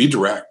 is be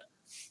direct.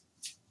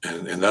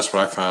 And that's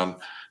what I found.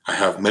 I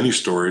have many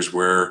stories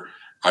where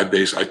I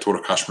told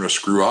a customer to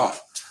screw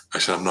off. I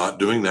said, I'm not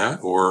doing that.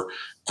 Or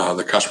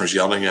the customer's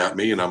yelling at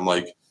me, and I'm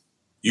like,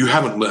 you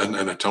haven't,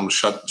 and I tell them,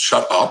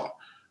 shut up.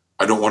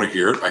 I don't want to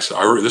hear it. I said,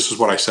 this is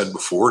what I said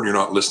before, and you're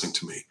not listening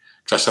to me.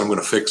 Because I said, I'm going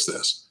to fix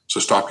this. So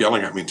stop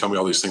yelling at me and tell me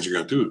all these things you're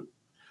going to do.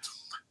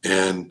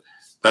 And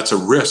that's a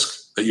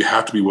risk that you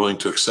have to be willing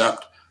to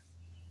accept,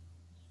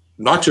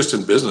 not just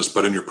in business,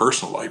 but in your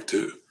personal life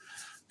too,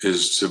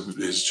 is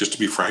just to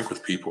be frank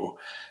with people.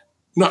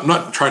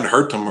 Not trying to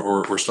hurt them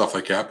or stuff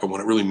like that, but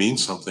when it really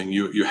means something,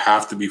 you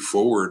have to be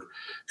forward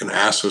and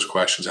ask those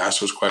questions. Ask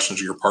those questions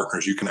to your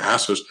partners. You can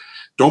ask those.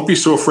 Don't be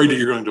so afraid that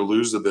you're going to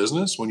lose the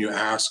business when you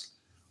ask,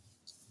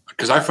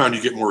 because I found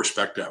you get more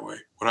respect that way.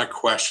 When I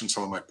question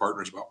some of my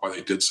partners about why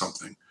they did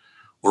something,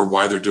 or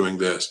why they're doing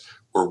this,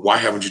 or why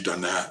haven't you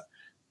done that,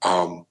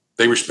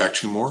 they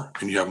respect you more,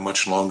 and you have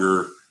much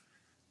longer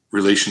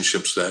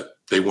relationships that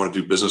they want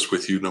to do business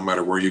with you no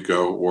matter where you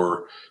go,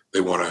 or they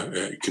want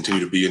to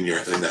continue to be in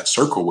that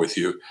circle with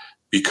you,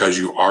 because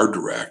you are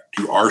direct,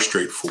 you are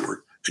straightforward,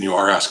 and you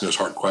are asking those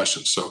hard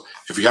questions. So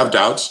if you have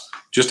doubts,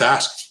 just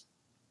ask.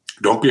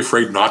 Don't be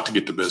afraid not to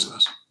get to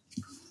business.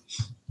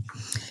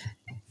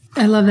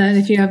 I love that.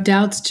 If you have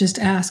doubts, just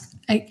ask.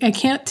 I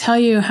can't tell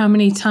you how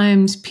many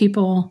times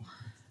people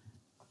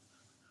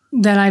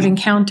that I've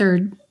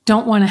encountered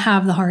don't want to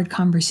have the hard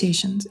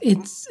conversations.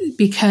 It's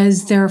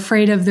because they're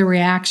afraid of the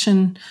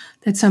reaction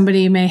that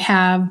somebody may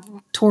have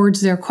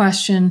towards their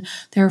question.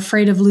 They're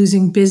afraid of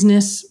losing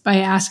business by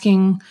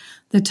asking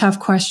the tough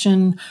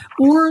question,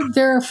 or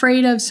they're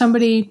afraid of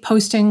somebody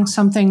posting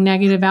something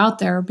negative out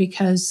there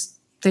because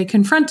they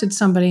confronted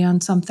somebody on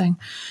something.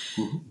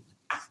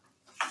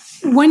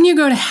 Mm-hmm. When you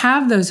go to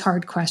have those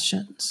hard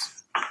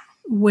questions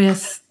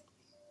with,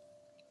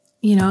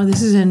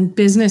 this is in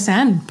business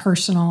and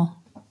personal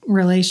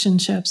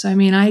relationships. I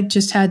mean, I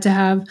just had to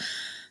have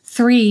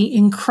 3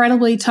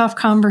 incredibly tough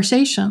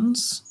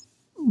conversations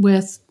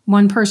with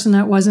one person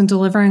that wasn't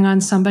delivering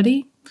on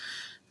somebody,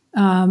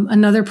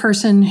 another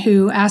person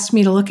who asked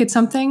me to look at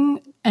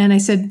something, and I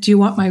said, do you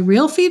want my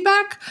real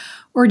feedback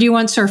or do you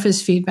want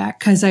surface feedback?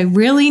 Because I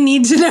really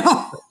need to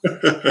know.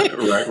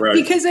 Right.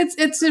 Because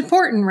it's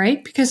important,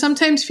 right? Because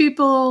sometimes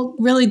people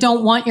really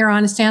don't want your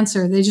honest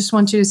answer. They just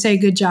want you to say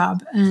good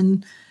job.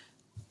 And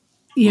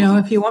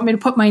if you want me to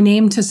put my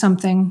name to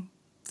something,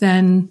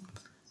 then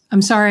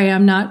I'm sorry,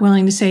 I'm not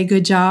willing to say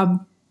good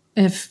job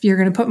if you're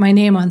going to put my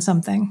name on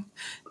something,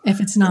 if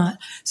it's not.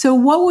 So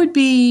what would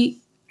be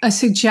a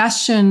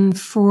suggestion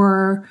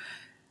for,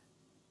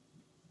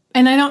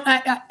 and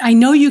I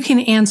know you can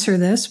answer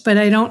this, but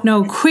I don't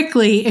know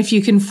quickly if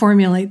you can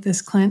formulate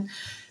this, Clint.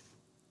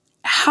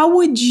 How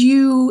would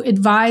you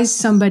advise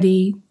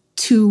somebody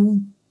to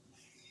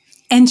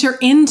enter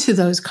into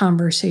those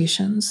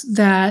conversations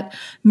that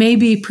may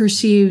be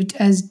perceived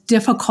as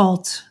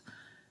difficult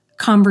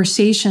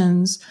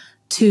conversations,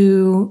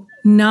 to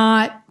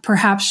not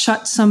perhaps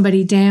shut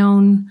somebody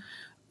down,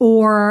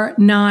 or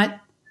not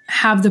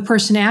have the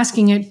person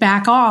asking it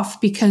back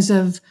off because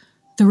of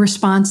the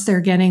response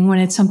they're getting when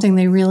it's something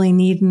they really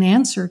need an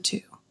answer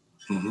to?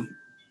 Mm-hmm.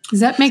 Does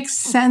that make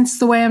sense,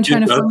 the way I'm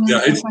trying to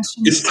formulate the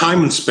question? It's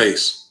time and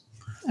space.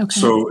 Okay.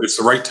 So it's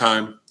the right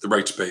time, the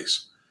right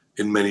space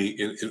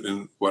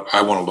in what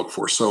I want to look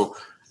for. So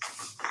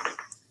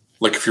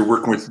like if you're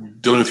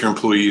dealing with your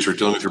employees, or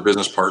dealing with your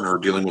business partner, or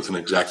dealing with an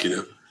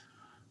executive,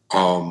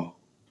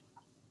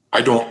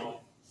 I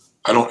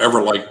don't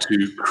ever like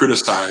to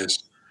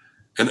criticize.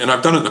 And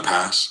I've done it in the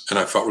past, and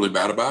I felt really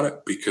bad about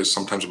it because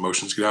sometimes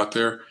emotions get out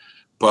there.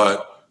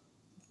 But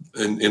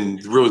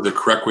and really the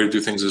correct way to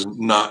do things is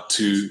not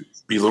to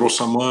belittle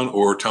someone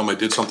or tell them I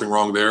did something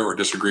wrong there or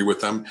disagree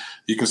with them.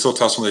 You can still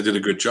tell someone they did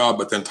a good job,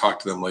 but then talk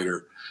to them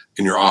later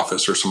in your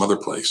office or some other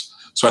place.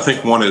 So I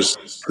think one is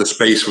the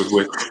space with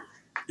which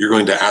you're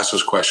going to ask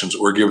those questions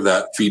or give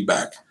that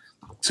feedback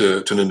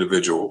to an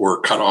individual, or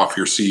cut off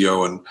your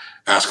CEO and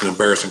ask an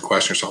embarrassing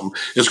question or something.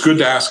 It's good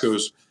to ask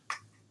those.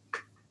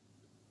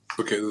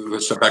 Okay,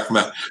 let's step back from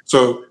that.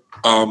 So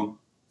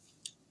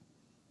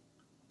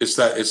it's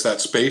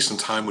that space and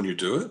time when you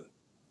do it,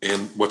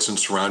 and what's in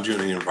surround you in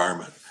the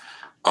environment.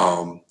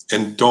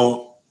 And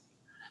don't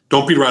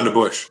beat around the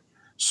bush.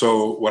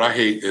 So what I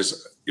hate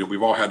is,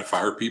 we've all had to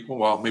fire people.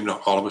 Well, maybe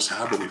not all of us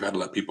have, but we've had to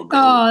let people go.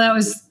 Oh, that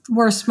was the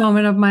worst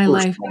moment of my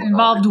life. It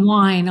involved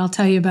wine. I'll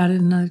tell you about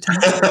it another time.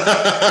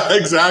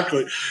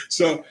 Exactly.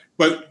 So,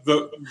 but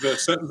the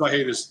sentence I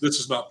hate is, this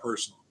is not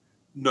personal.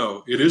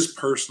 No, it is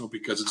personal,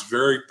 because it's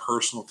very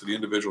personal to the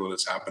individual that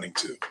it's happening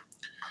to.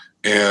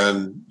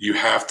 And you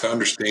have to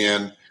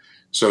understand.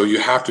 So you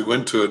have to go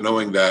into it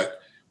knowing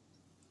that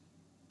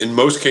in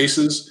most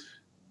cases,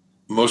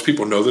 most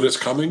people know that it's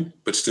coming,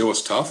 but still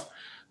it's tough.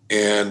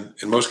 And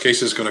in most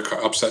cases, it's going to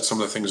upset some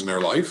of the things in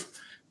their life.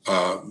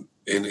 And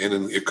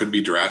it could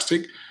be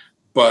drastic.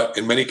 But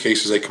in many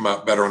cases, they come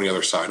out better on the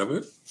other side of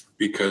it,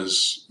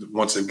 because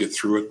once they get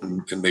through it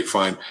and they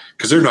find,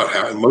 because they're not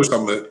happy, most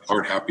of them that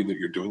aren't happy that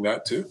you're doing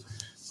that too,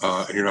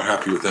 and you're not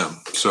happy with them.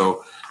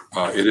 So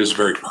it is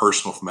very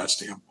personal from that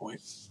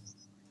standpoint.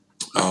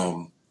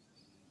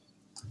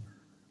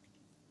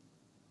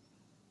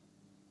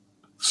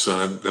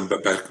 So then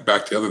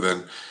back to the other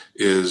then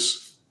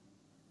is,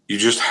 you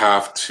just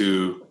have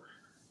to,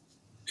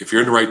 if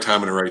you're in the right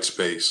time and the right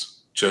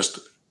space, just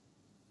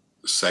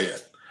say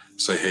it.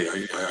 Say, hey,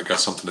 I got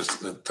something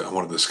that I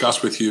want to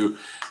discuss with you.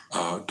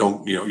 You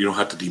don't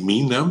have to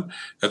demean them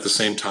at the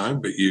same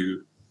time, but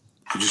you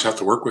You just have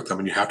to work with them,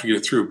 and you have to get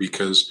it through,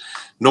 because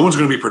no one's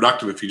going to be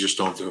productive if you just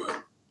don't do it.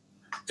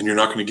 And you're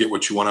not going to get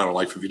what you want out of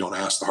life if you don't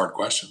ask the hard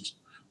questions,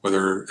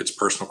 whether it's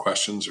personal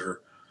questions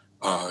or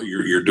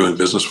you're doing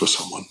business with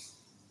someone.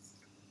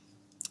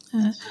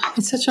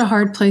 It's such a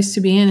hard place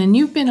to be in. And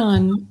you've been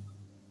on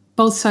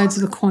both sides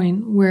of the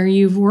coin, where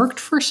you've worked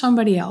for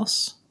somebody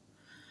else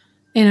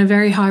in a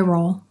very high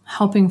role,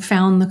 helping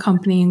found the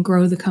company and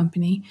grow the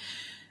company,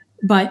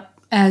 but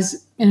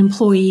as an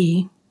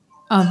employee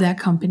of that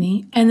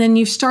company. And then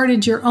you've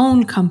started your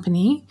own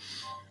company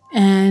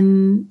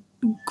and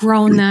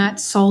grown that,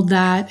 sold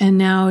that, and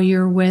now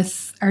you're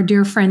with our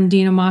dear friend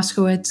Dina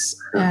Moskowitz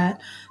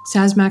at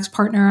SASMAX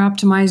Partner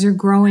Optimizer,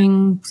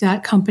 growing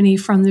that company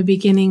from the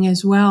beginning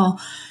as well.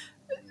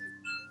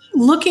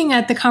 Looking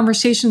at the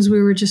conversations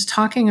we were just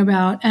talking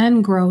about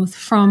and growth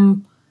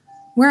from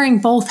wearing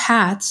both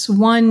hats,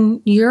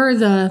 one, you're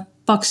the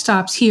buck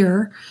stops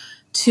here,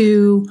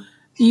 to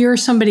you're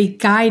somebody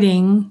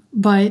guiding,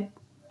 but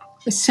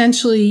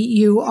essentially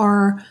you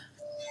are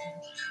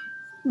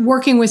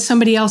working with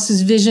somebody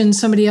else's vision,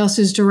 somebody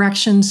else's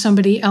direction,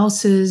 somebody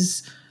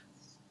else's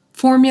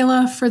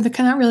formula for the,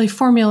 not really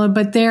formula,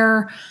 but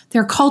their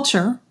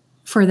culture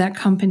for that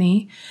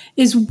company.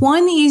 Is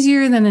one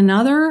easier than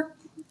another?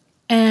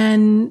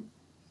 And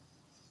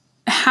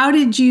how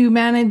did you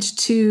manage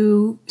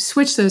to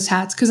switch those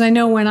hats? Because I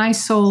know when I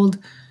sold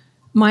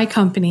my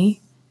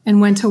company and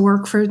went to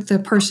work for the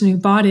person who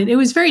bought it, it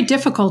was very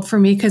difficult for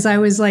me, because I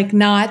was like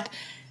not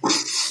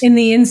in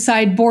the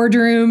inside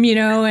boardroom,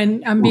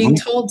 and I'm being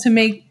told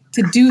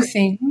to do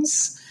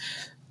things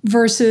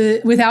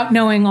versus without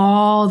knowing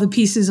all the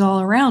pieces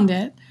all around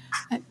it.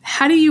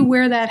 How do you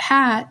wear that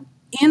hat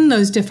in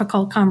those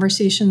difficult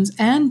conversations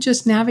and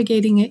just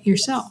navigating it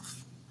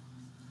yourself?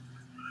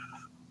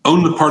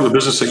 Own the part of the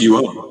business that you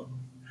own,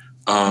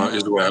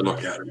 is the way I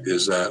look at it,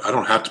 is that I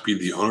don't have to be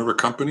the owner of a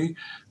company,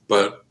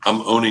 but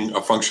I'm owning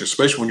a function,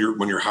 especially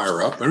when you're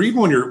higher up, or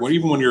even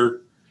when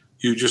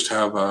you just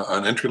have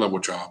an entry-level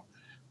job.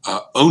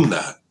 Own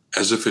that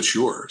as if it's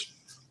yours,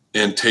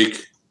 and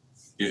take,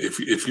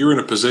 if you're in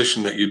a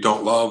position that you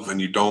don't love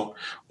and you don't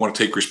want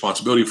to take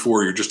responsibility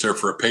for, you're just there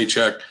for a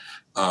paycheck,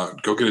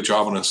 go get a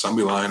job on an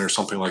assembly line or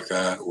something like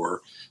that,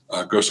 or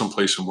go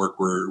someplace and work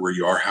where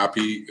you are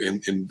happy in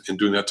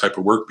doing that type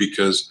of work,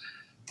 because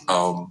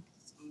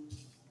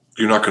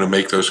you're not going to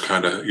make those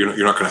kind of, you're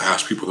not going to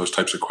ask people those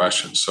types of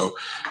questions. So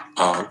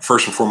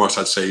first and foremost,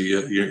 I'd say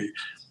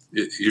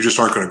you just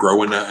aren't going to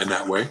grow in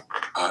that way,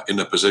 in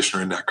that position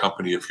or in that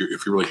company, if you're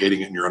really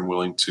hating it and you're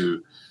unwilling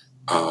to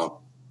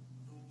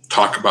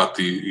talk about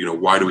the,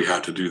 why do we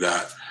have to do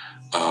that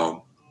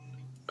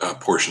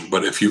portion.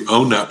 But if you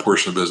own that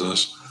portion of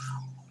business,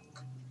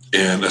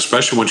 and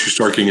especially once you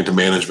start getting into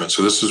management,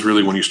 so this is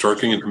really when you start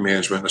getting into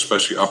management,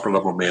 especially upper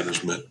level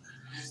management,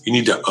 you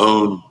need to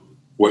own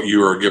what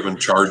you are given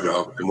charge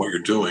of and what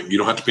you're doing. You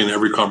don't have to be in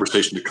every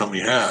conversation the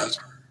company has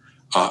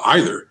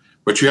either,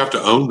 but you have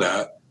to own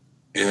that.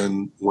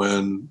 And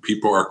when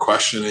people are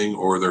questioning,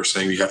 or they're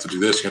saying you have to do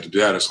this, you have to do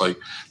that, it's like,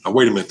 now,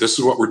 wait a minute, this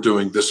is what we're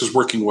doing. This is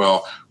working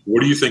well.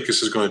 What do you think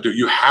this is going to do?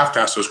 You have to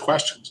ask those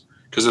questions,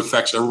 because it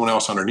affects everyone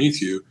else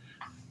underneath you.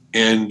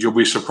 And you'll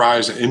be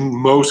surprised. In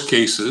most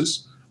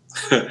cases,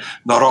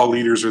 not all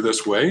leaders are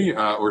this way,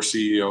 or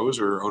CEOs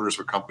or owners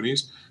of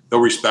companies.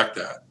 They'll respect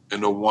that,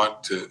 and they'll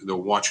want you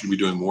to be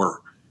doing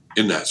more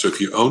in that. So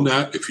if you own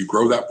that, if you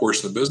grow that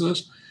portion of the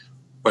business,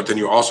 but then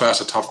you also ask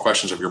the tough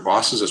questions of your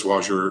bosses as well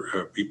as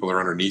your people that are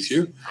underneath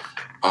you,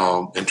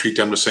 and treat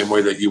them the same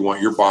way that you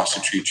want your boss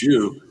to treat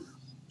you.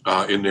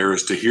 In there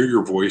is to hear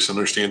your voice,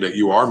 understand that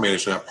you are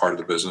managing that part of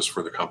the business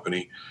for the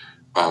company.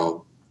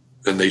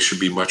 Then they should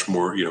be much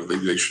more,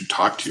 they should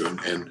talk to you,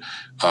 and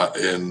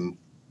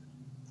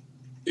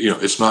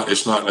it's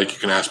not like you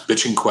can ask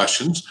bitching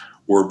questions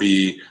or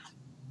be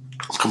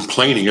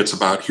complaining. It's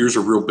about, here's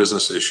a real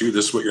business issue.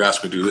 This is what you're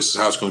asking me to do. This is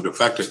how it's going to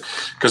affect it.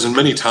 Because in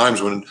many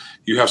times when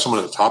you have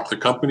someone at the top of the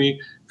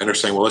company and they're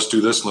saying, well, let's do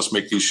this and let's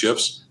make these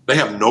shifts, they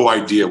have no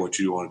idea what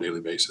you do on a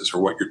daily basis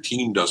or what your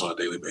team does on a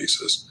daily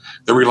basis.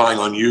 They're relying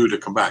on you to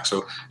come back.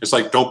 So it's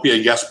like, don't be a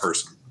yes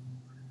person.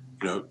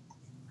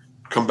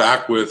 Come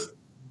back with,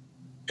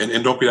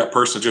 and don't be that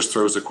person that just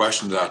throws the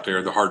questions out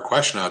there, the hard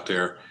question out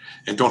there,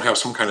 and don't have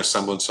some kind of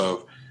semblance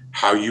of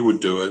how you would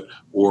do it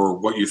or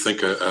what you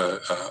think a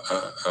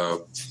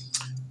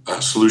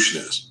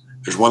solution is.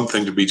 There's one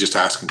thing to be just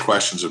asking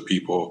questions of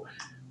people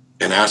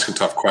and asking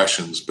tough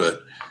questions,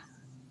 but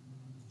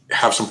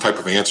have some type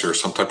of answer,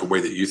 some type of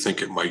way that you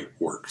think it might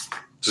work.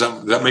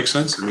 Does that make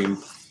sense? I mean,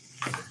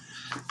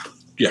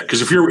 yeah,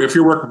 because if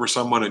you're working for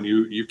someone and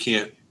you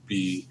can't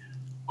be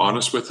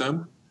honest with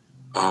them,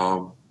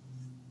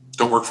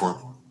 don't work for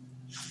them.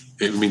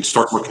 It means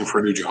start looking for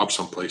a new job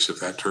someplace if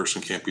that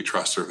person can't be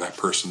trusted, or if that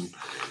person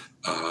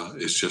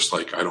is just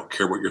like, I don't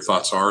care what your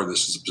thoughts are.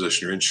 This is the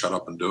position you're in. Shut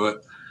up and do it.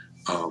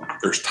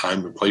 There's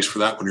time and place for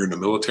that when you're in the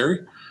military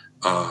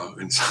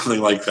and something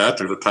like that.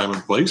 There's a time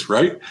and place,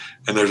 right?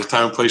 And there's a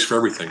time and place for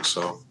everything.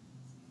 So,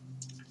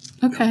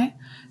 okay.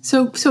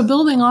 So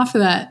building off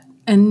of that,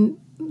 and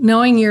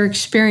knowing your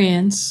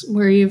experience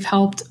where you've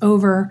helped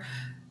over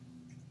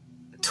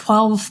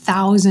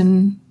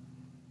 12,000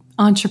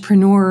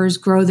 entrepreneurs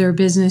grow their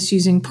business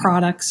using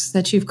products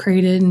that you've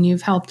created, and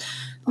you've helped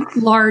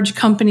large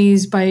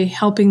companies by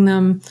helping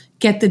them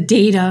get the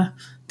data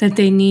that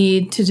they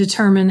need to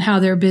determine how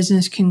their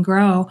business can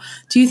grow.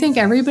 Do you think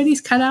everybody's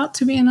cut out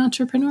to be an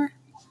entrepreneur?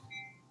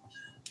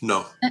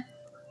 No.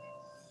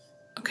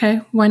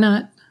 Okay, why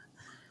not?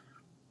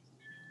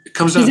 It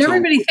comes down Because to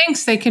everybody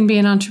thinks they can be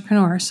an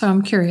entrepreneur, so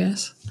I'm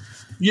curious.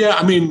 Yeah,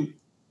 I mean,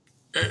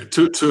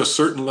 to a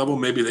certain level,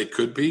 maybe they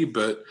could be,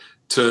 but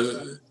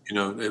and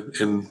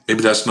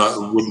maybe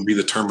wouldn't be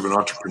the term of an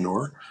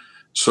entrepreneur.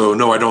 So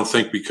no, I don't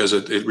think, because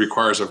it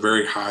requires a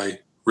very high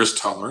risk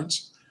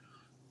tolerance.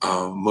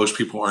 Most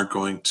people aren't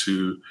going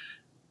to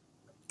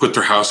put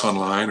their house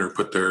online or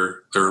put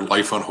their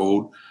life on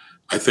hold.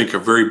 I think the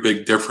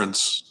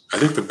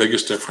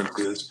biggest difference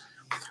is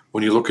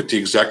when you look at the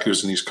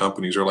executives in these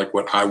companies, or like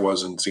what I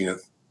was at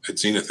Zenith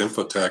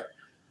Infotech.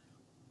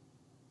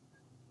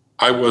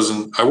 I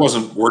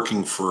wasn't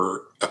working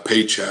for a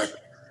paycheck,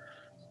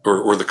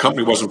 or the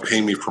company wasn't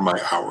paying me for my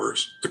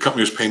hours. The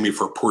company was paying me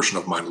for a portion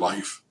of my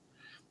life.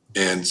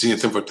 And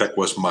Zenith Infotech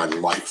was my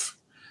life.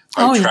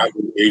 I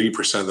traveled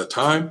 80% of the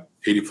time,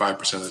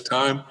 85% of the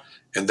time,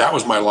 and that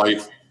was my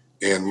life.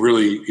 And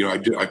really,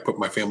 I put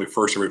my family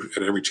first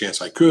at every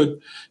chance I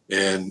could,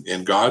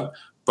 and God.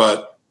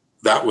 But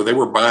they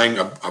were buying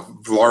a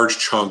large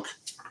chunk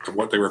of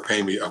what they were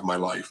paying me of my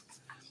life.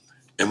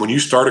 And when you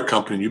start a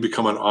company and you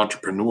become an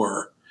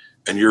entrepreneur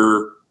and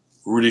you're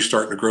really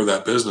starting to grow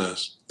that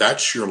business,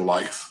 that's your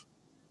life.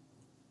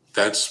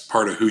 That's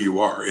part of who you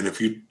are. And if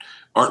you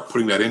aren't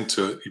putting that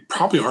into it, you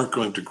probably aren't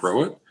going to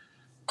grow it.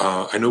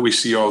 I know we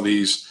see all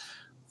these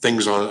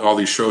things on all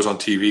these shows on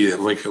TV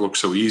that make it look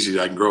so easy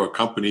that I can grow a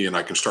company and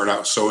I can start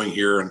out sewing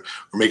here and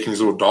we're making these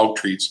little dog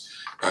treats.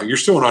 You're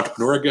still an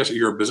entrepreneur, I guess.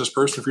 You're a business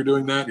person if you're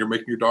doing that. You're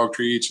making your dog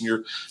treats and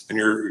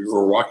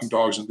you're walking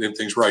dogs and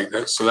things right.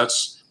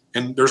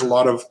 And there's a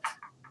lot of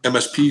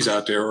MSPs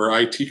out there or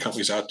IT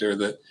companies out there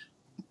that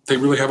they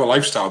really have a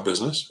lifestyle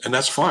business, and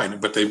that's fine.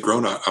 But they've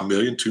grown a $1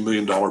 million, $2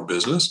 million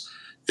business.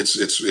 It's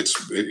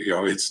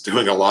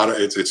doing a lot of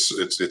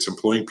it's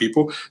employing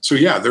people. So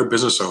yeah, they're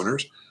business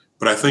owners.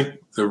 But I think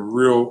the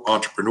real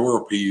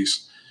entrepreneurial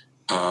piece,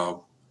 and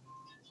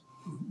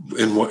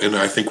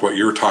I think what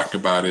you're talking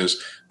about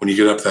is when you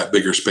get up to that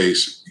bigger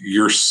space,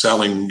 you're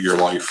selling your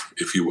life,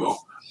 if you will.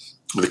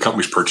 The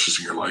company's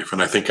purchasing your life,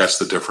 and I think that's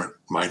the different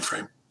mind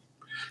frame.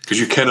 Because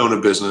you can own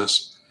a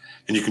business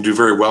and you can do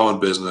very well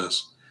in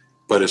business,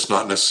 but it's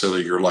not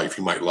necessarily your life.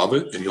 You might love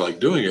it and you like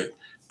doing it,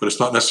 but it's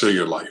not necessarily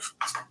your life.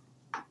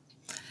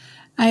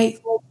 I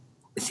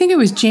think it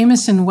was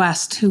Jameson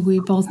West, who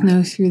we both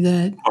know through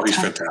the... Oh, he's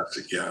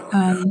fantastic.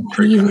 Yeah.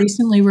 He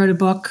recently wrote a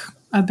book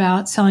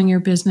about selling your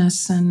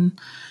business and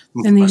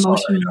the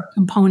emotional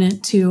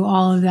component to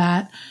all of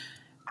that.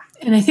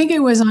 And I think it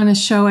was on a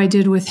show I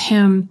did with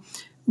him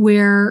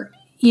where,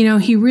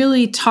 he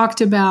really talked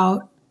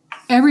about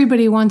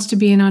everybody wants to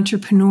be an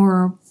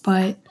entrepreneur,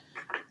 but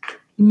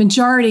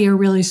majority are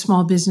really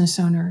small business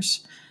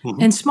owners.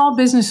 Mm-hmm. And small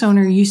business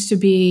owner used to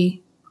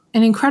be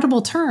an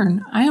incredible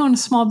term. I own a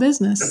small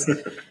business.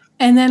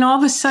 And then all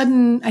of a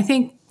sudden, I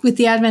think with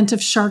the advent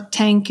of Shark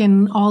Tank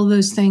and all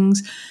those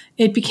things,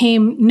 it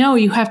became, no,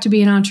 you have to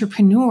be an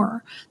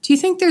entrepreneur. Do you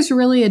think there's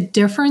really a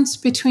difference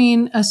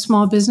between a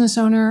small business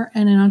owner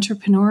and an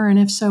entrepreneur? And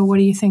if so, what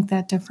do you think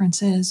that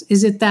difference is?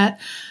 Is it that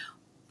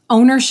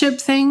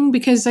ownership thing?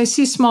 Because I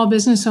see small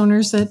business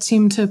owners that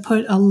seem to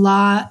put a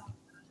lot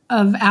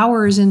of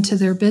hours into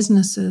their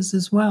businesses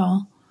as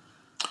well.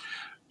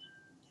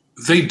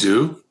 They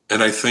do.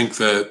 And I think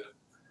that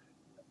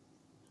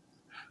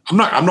I'm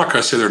not going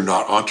to say they're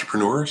not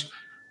entrepreneurs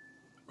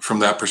from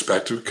that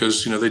perspective,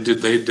 because,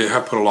 they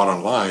have put a lot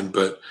online,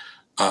 but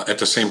at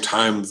the same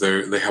time,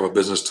 they have a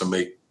business to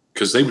make,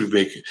 because they would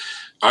make,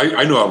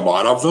 I know a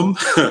lot of them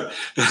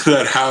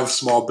that have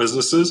small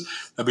businesses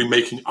that be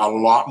making a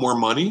lot more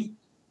money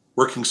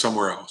working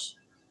somewhere else,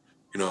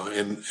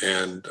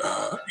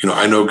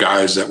 I know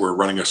guys that were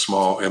running a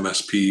small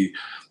MSP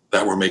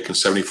that were making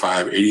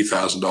 $75,000,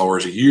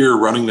 $80,000 a year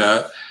running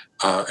that.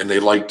 And they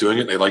liked doing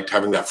it. They liked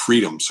having that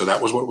freedom. So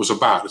that was what it was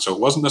about. And so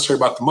it wasn't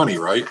necessarily about the money,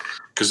 right?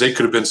 Because they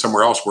could have been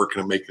somewhere else working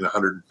and making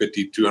 $150,000,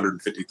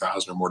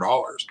 $250,000 or more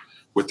dollars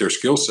with their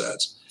skill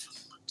sets.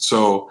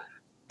 So,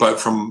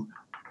 but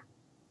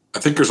I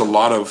think there's a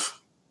lot of,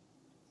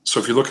 so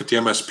if you look at the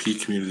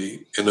MSP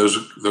community and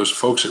those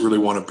folks that really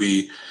want to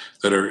be,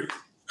 that are,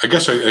 I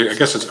guess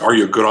it's, are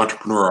you a good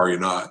entrepreneur or are you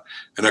not?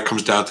 And that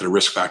comes down to the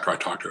risk factor I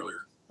talked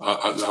earlier.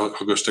 I'll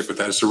go stick with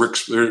that. It's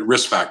the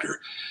risk factor.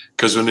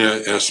 Because in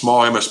a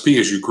small MSP,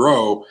 as you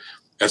grow,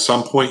 at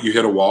some point you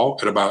hit a wall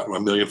at about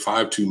 $1.5 million,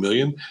 $2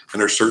 million,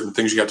 and there's certain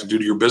things you got to do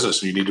to your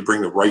business, and you need to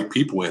bring the right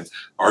people in.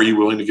 Are you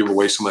willing to give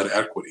away some of that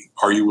equity?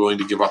 Are you willing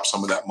to give up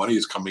some of that money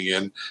that's coming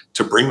in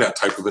to bring that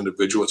type of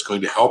individual that's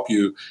going to help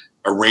you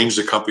arrange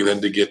the company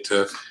then to get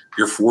to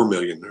your 4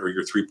 million or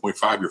your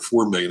 3.5, your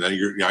 4 million?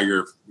 Now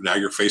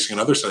you're facing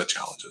another set of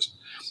challenges,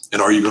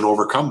 and are you going to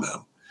overcome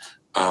them?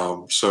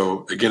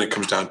 So again, it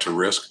comes down to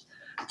risk.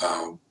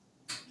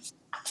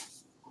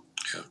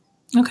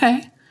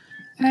 Okay.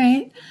 All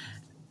right.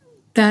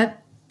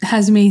 That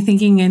has me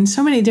thinking in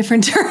so many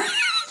different directions.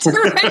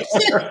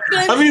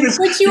 I mean,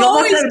 but you I'm not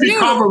always trying to be do.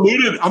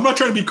 convoluted. I'm not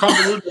trying to be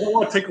convoluted. I don't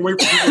want to take away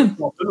from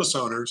small business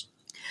owners.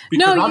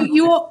 No,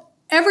 you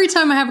every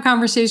time I have a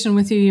conversation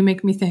with you, you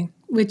make me think,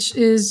 which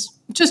is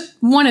just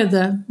one of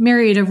the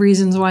myriad of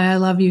reasons why I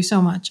love you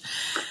so much.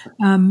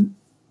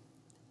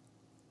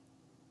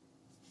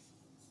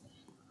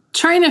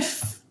 Trying to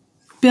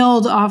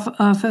build off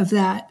of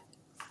that.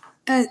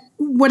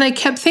 What I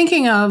kept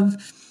thinking of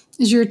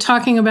is you're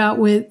talking about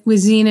with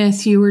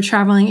Zenith, you were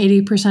traveling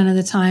 80% of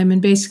the time,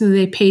 and basically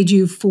they paid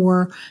you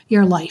for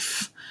your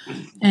life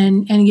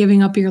and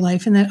giving up your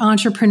life, and that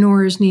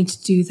entrepreneurs need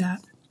to do that.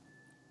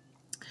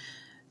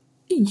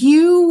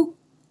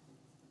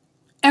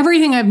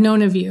 Everything I've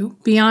known of you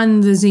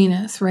beyond the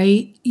Zenith,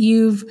 right?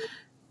 You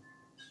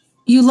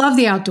love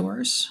the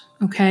outdoors,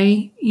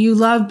 okay? You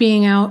love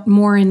being out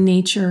more in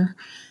nature.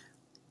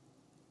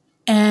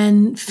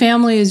 And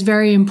family is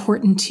very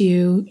important to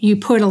you. You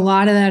put a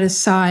lot of that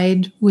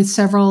aside with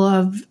several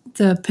of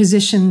the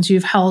positions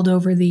you've held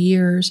over the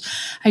years.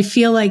 I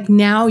feel like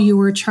now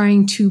you are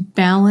trying to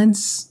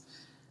balance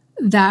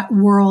that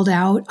world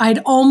out. I'd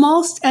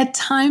almost at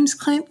times,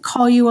 Clint,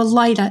 call you a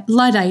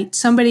Luddite,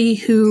 somebody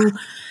who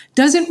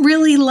doesn't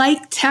really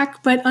like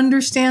tech but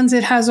understands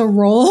it has a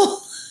role.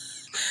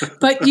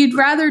 But you'd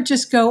rather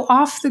just go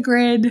off the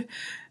grid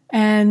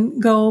and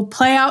go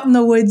play out in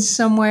the woods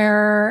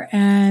somewhere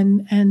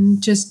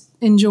and just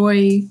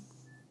enjoy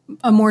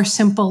a more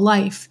simple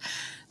life.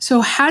 So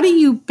how do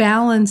you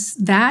balance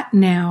that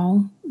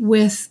now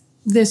with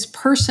this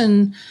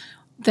person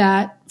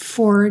that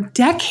for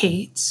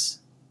decades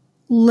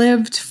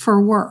lived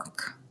for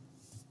work?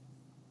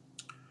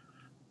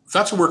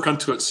 That's a work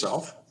unto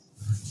itself.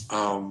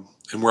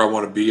 And where I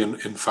want to be in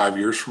 5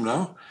 years from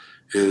now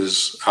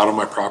is out on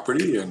my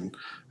property and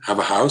have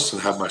a house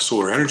and have my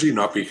solar energy,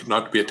 not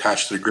be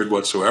attached to the grid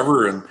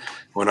whatsoever. And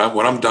when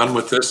I'm done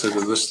with this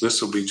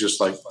will be just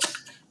like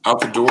out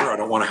the door. I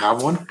don't want to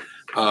have one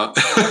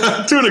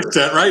to an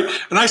extent, right?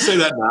 And I say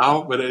that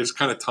now, but it's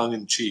kind of tongue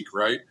in cheek,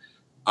 right?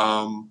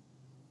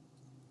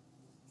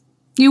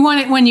 You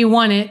want it when you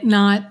want it,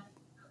 not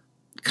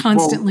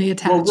constantly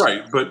attached. Well,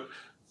 right, but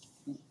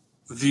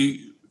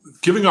the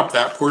giving up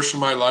that portion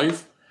of my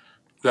life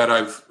that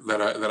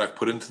I've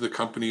put into the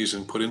companies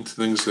and put into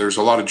things, there's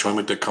a lot of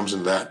enjoyment that comes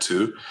into that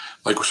too.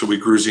 Like, so we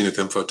grew Zenith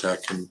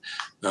Infotech, and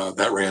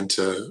that ran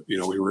to,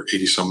 we were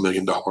 $80-some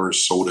million,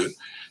 sold it,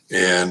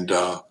 and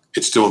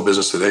it's still in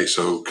business today.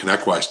 So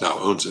ConnectWise now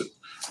owns it.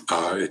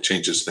 It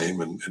changed its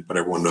name, but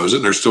everyone knows it.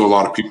 And there's still a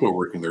lot of people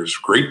working. There's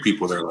great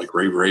people there, like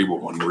Ray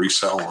Vrabel and Marie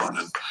Sellon,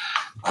 and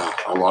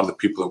a lot of the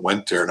people that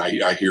went there. And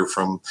I hear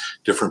from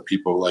different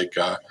people like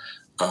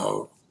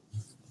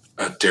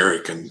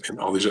Derek and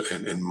all these,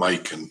 and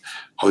Mike and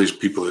all these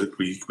people that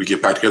we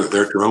get back together.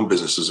 They're their own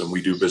businesses, and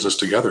we do business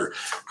together,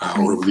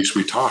 or at least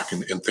we talk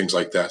and things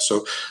like that.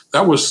 So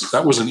that was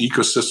an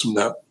ecosystem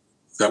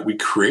that we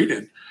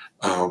created.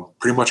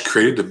 Pretty much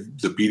created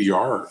the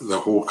BDR, the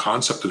whole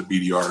concept of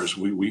the BDR.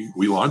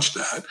 We launched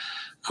that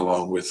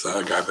along with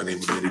a guy by the name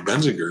of Andy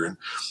Benzinger,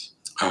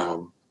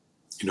 and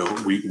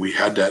we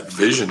had that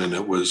vision, and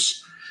it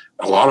was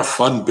a lot of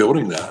fun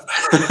building that.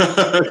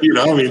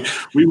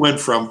 We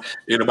went from,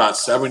 in about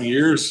 7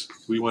 years,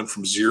 we went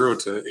from 0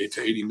 to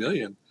 80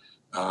 million,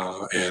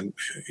 and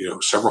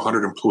several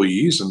hundred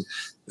employees, and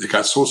it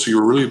got sold. So you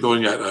were really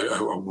building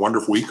a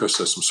wonderful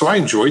ecosystem. So I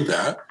enjoyed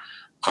that.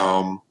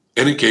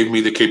 And it gave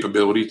me the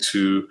capability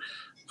to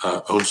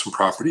own some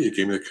property. It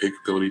gave me the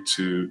capability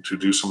to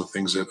do some of the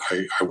things that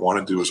I want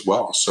to do as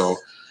well. So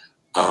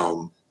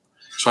I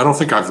don't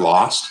think I've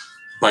lost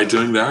by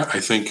doing that. I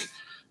think,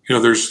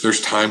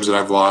 there's times that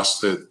I've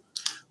lost that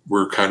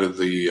were kind of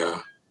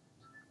the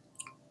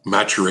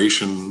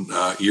maturation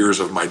years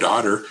of my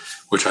daughter,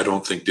 which I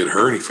don't think did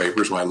her any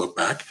favors when I look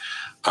back.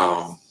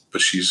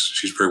 But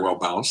she's very well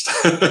balanced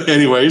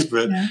anyways.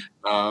 But,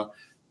 yeah.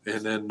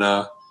 And then,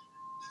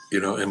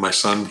 and my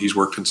son, he's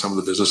worked in some of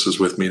the businesses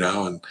with me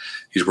now, and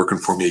he's working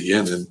for me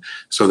again. And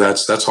so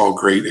that's all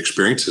great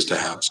experiences to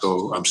have.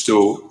 So I'm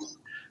still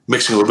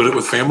mixing a little bit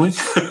with family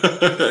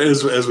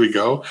as we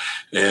go.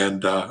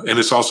 And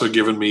it's also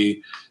given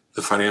me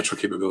the financial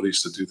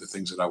capabilities to do the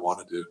things that I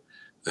want to do.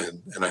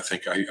 And I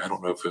think, I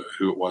don't know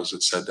who it was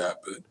that said that,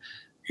 but,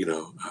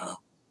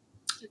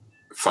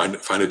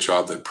 find a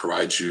job that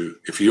provides you,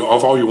 if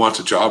all you want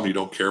a job and you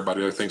don't care about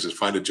the other things, is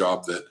find a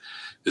job that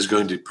is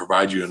going to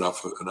provide you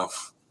enough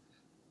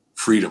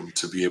freedom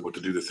to be able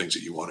to do the things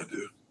that you want to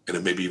do, and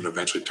then maybe even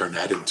eventually turn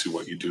that into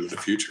what you do in the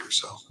future.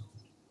 So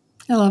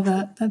I love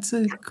that. That's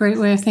a great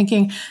way of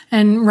thinking.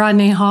 And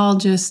Rodney Hall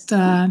just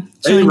joined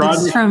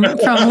us from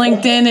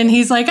LinkedIn, and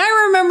he's like, I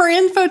remember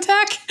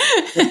Infotech.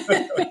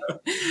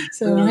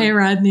 So, hey,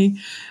 Rodney.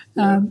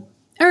 All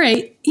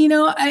right.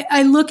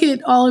 I look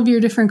at all of your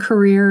different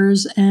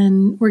careers,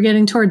 and we're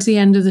getting towards the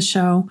end of the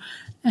show.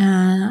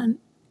 And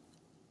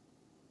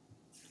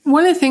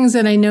one of the things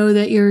that I know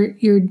that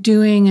you're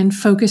doing and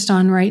focused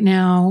on right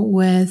now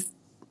with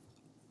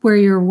where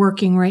you're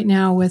working right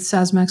now with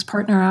Sasmax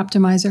Partner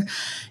Optimizer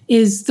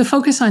is the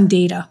focus on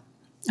data.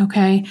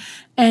 Okay.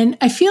 And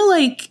I feel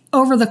like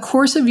over the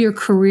course of your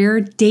career,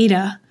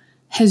 data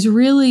has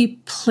really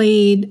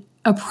played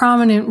a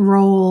prominent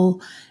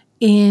role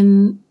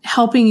in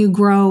helping you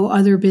grow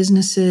other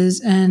businesses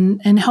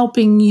and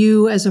helping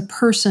you as a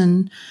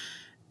person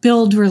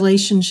build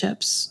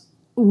relationships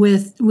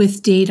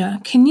with data.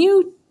 Can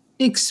you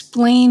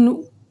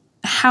explain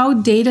how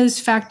data is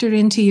factored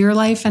into your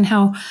life and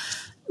how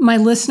my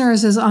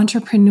listeners as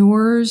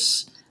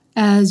entrepreneurs,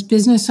 as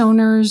business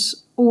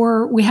owners,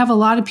 or we have a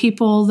lot of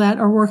people that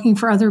are working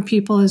for other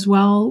people as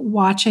well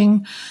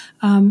watching,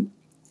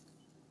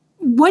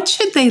 what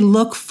should they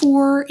look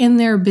for in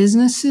their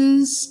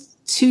businesses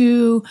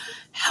to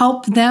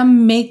help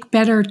them make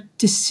better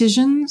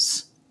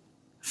decisions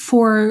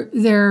for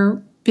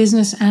their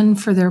business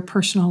and for their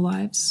personal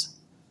lives?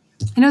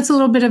 I know it's a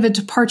little bit of a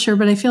departure,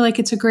 but I feel like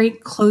it's a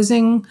great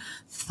closing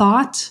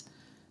thought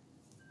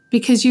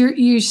because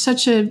you're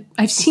such a,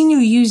 I've seen you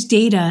use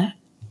data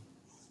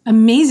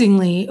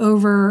amazingly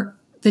over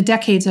the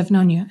decades I've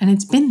known you. And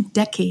it's been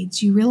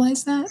decades. You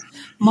realize that?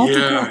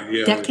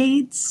 Multiple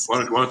decades.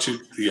 Why don't you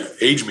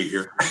age me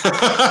here?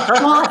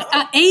 Well,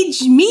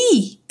 age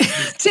me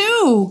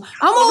too.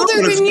 I'm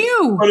older than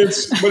you. But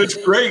it's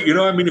great.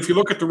 I mean, if you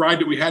look at the ride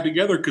that we had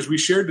together, because we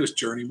shared this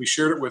journey, we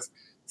shared it with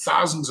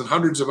thousands and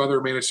hundreds of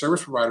other managed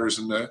service providers.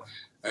 And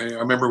I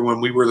remember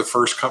when we were the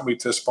first company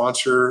to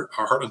sponsor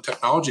our Heartland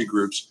Technology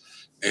groups,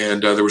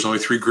 and there was only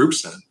 3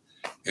 groups then,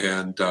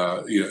 and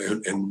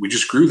and we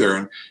just grew there.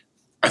 And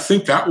I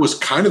think that was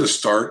kind of the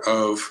start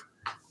of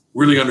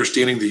really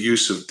understanding the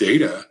use of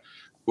data.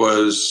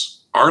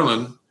 Was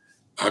Arlen,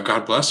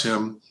 God bless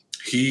him,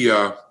 he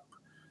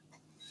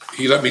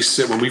let me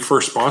sit when we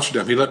first sponsored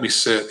him. He let me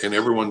sit in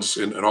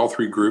in all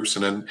 3 groups,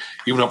 and then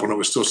even up when it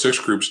was still 6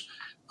 groups,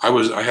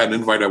 I had an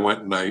invite. I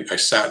went and I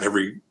sat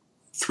every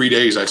 3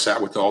 days. I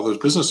sat with all those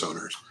business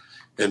owners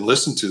and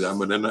listened to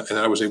them, and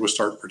I was able to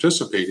start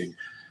participating,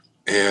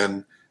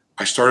 and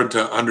I started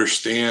to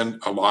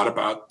understand a lot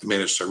about the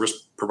managed service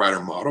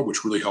provider model,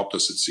 which really helped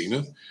us at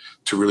Zenith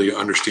to really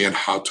understand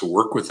how to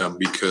work with them,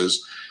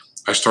 because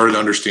I started to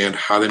understand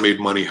how they made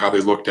money, how they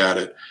looked at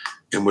it,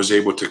 and was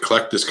able to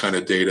collect this kind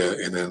of data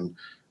and then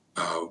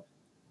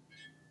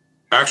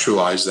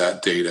actualize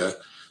that data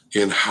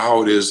in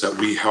how it is that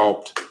we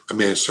helped a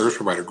managed service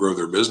provider grow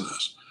their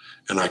business.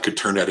 And I could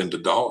turn that into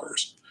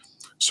dollars.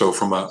 So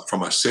from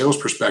a sales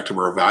perspective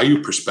or a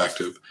value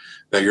perspective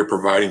that you're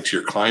providing to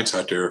your clients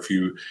out there, if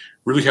you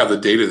really have the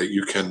data that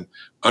you can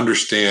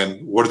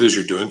understand what it is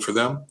you're doing for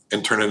them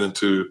and turn it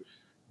into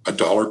a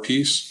dollar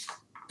piece.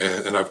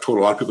 And I've told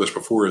a lot of people this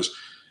before, is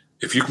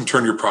if you can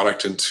turn your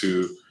product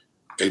into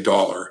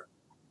 $1,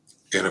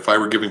 and if I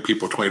were giving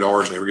people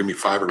 $20 and they were giving me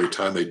 $5 every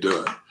time they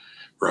do it,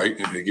 right?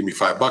 And they give me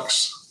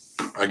 $5,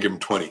 I give them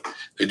 20.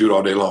 They do it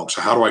all day long.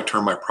 So how do I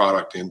turn my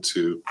product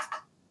into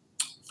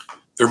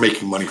they're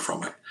making money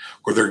from it,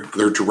 or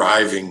they're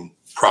deriving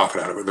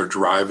profit out of it?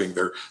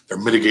 They're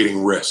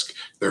mitigating risk.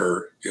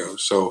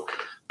 So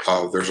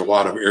there's a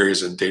lot of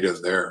areas in data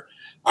there.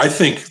 I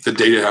think the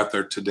data out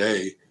there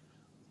today,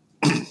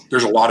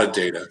 there's a lot of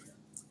data,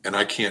 and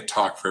I can't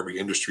talk for every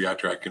industry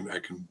out there. I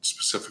can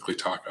specifically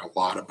talk a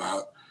lot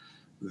about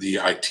the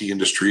IT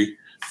industry.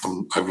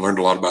 I've learned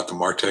a lot about the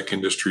MarTech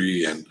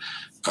industry and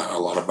a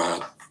lot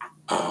about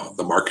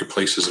the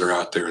marketplaces that are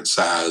out there in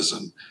SaaS,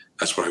 and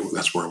that's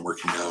where I'm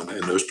working now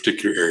in those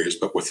particular areas.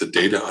 But with the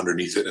data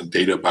underneath it, and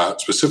data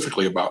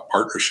specifically about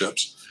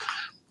partnerships,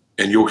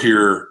 and you'll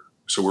hear.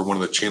 So we're one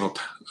of the channel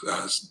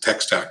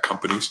tech stack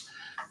companies,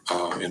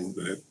 and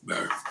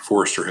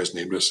Forrester has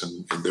named us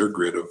in their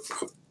grid of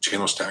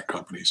channel stack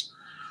companies.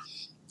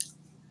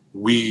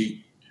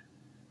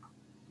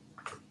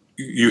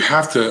 You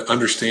have to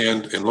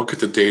understand and look at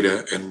the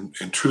data and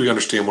truly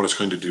understand what it's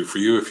going to do for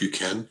you if you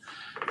can,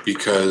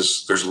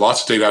 because there's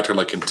lots of data out there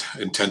like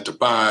intent to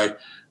buy.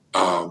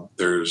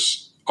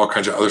 There's all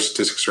kinds of other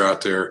statistics are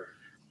out there.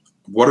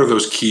 What are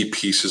those key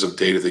pieces of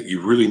data that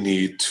you really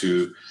need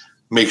to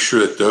make sure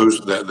that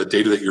the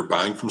data that you're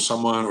buying from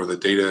someone, or the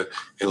data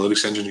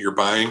analytics engine that you're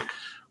buying,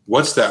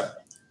 what's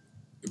that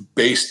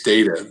base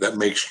data that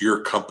makes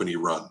your company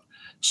run?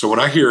 So when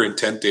I hear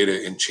intent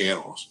data in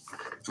channels,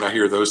 and I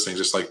hear those things,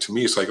 it's like, to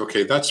me, it's like,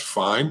 okay, that's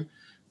fine.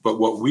 But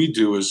what we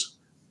do is,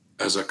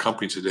 as a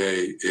company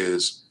today,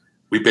 is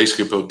we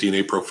basically build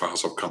DNA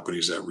profiles of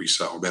companies that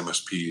resell,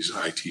 MSPs,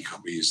 IT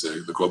companies,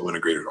 the global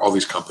integrator, all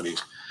these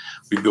companies.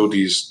 We build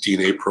these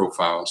DNA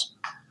profiles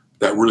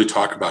that really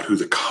talk about who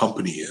the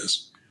company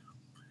is.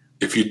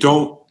 If you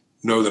don't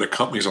know that a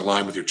company is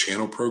aligned with your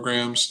channel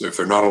programs, if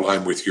they're not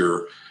aligned with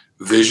your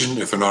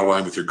vision, if they're not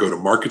aligned with your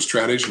go-to-market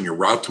strategy and your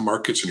route to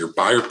markets and your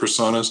buyer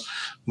personas,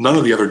 none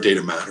of the other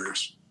data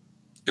matters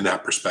in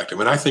that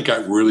perspective. And I think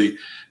that really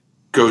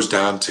goes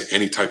down to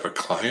any type of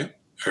client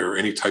or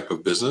any type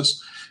of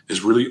business,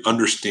 is really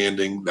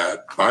understanding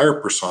that buyer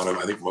persona.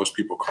 I think most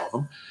people call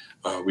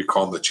them, we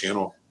call them the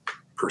channel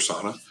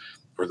persona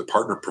or the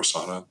partner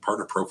persona,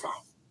 partner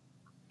profile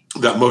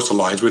that most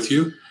aligns with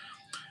you.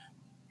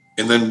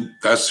 And then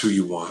that's who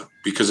you want,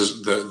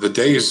 because the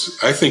days,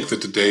 I think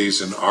that the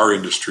days in our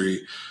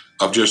industry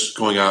of just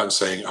going out and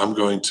saying, I'm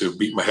going to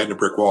beat my head in a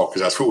brick wall,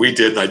 because that's what we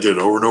did. And I did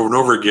it over and over and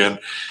over again,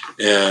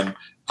 and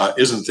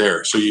isn't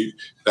there. So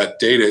that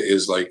data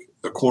is like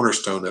the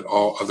cornerstone that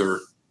all other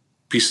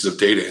pieces of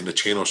data in the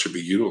channel should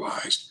be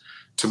utilized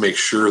to make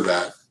sure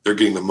that they're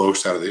getting the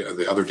most out of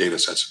the other data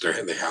sets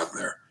that they have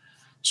there.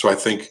 So I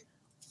think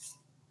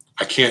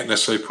I can't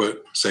necessarily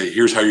say,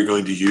 here's how you're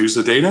going to use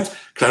the data,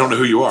 because I don't know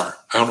who you are.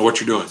 I don't know what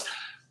you're doing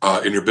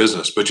in your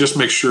business, but just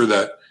make sure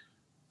that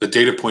the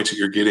data points that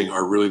you're getting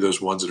are really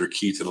those ones that are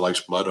key to the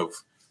life's blood of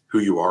who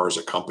you are as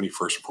a company,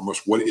 first and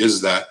foremost. What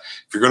is that?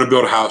 If you're going to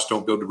build a house,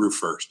 don't build the roof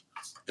first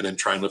and then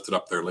try and lift it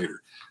up there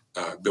later.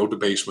 Build the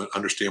basement,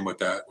 understand what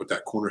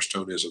that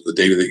cornerstone is of the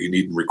data that you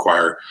need and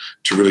require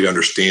to really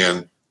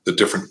understand the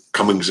different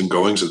comings and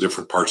goings of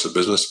different parts of the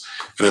business,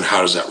 and then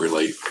how does that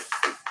relate?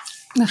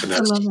 I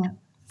love that.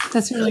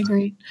 That's really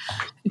great.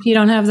 If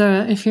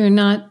you're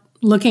not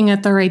looking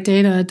at the right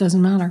data, it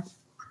doesn't matter.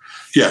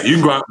 Yeah, you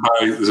can go out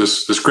and buy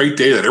this great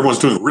data that everyone's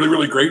doing really,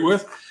 really great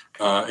with.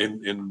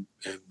 And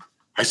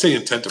I say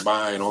intent to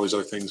buy and all these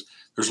other things.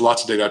 There's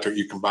lots of data out there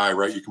you can buy,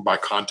 right? You can buy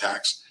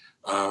contacts,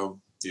 so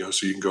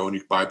you can go and you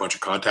can buy a bunch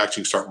of contacts.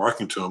 You can start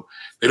marketing to them.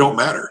 They don't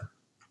matter.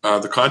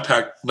 The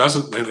contact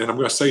doesn't, and I'm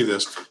going to say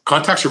this,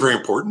 contacts are very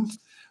important,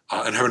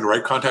 and having the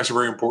right contacts are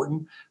very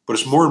important, but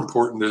it's more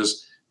important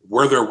is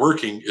where they're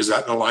working, is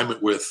that in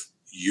alignment with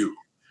you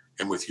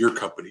and with your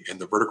company and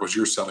the verticals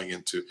you're selling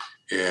into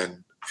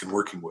and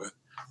working with.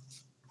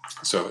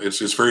 So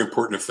it's very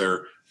important if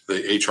they're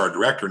the HR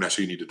director, and that's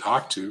who you need to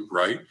talk to,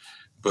 right?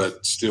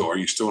 But still, are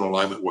you still in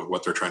alignment with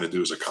what they're trying to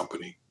do as a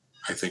company?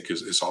 I think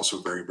is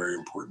also very, very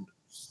important.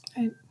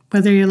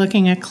 Whether you're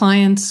looking at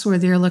clients,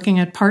 whether you're looking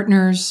at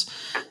partners,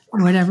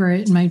 whatever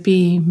it might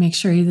be, make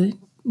sure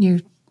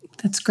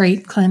that's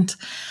great, Clint.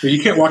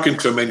 You can't walk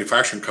into a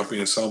manufacturing company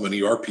and sell them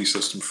an ERP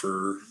system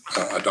for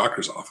a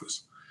doctor's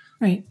office.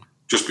 Right.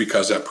 Just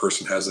because that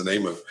person has the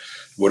name of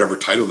whatever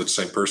title that the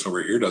same person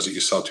over here does that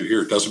you sell to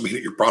here. It doesn't mean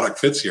that your product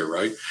fits here,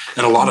 right?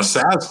 And a lot of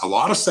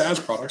SaaS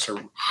products are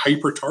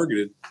hyper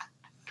targeted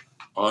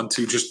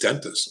onto just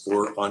dentists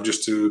or on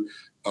just to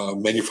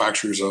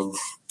manufacturers of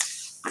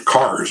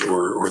cars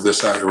or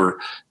this, that, or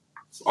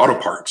auto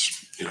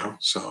parts,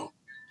 so.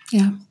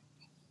 Yeah.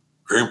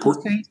 Very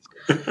important.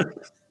 Okay.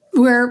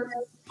 We're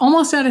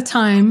almost out of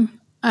time.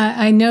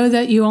 I know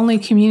that you only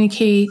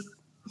communicate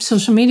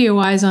social media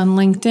wise on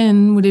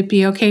LinkedIn. Would it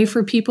be okay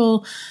for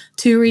people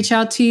to reach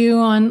out to you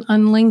on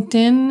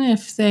LinkedIn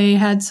if they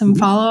had some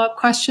follow-up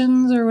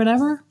questions or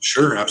whatever?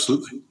 Sure.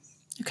 Absolutely.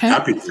 Okay.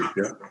 Happy to.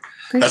 Yeah.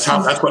 Great. That's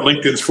what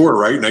LinkedIn's for,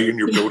 right? Now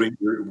you're building,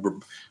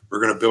 we're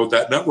going to build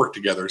that network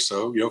together.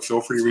 So,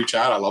 feel free to reach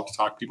out. I love to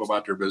talk to people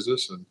about their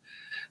business. And,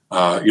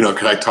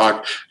 can I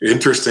talk?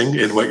 Interesting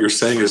in what you're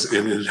saying is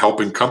in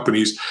helping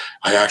companies.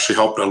 I actually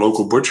helped a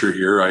local butcher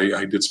here.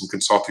 I did some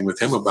consulting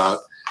with him about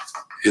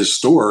his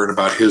store and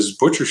about his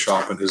butcher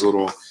shop and his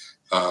little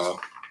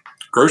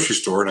grocery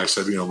store. And I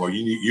said,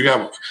 you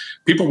have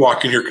people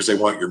walk in here because they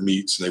want your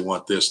meats and they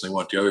want this and they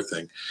want the other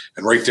thing.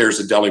 And right there's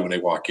the deli when they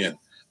walk in.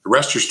 The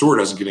rest of your store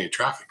doesn't get any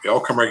traffic. They all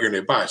come right here and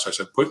they buy. So I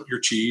said, put your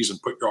cheese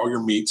and put all your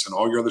meats and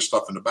all your other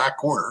stuff in the back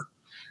corner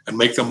and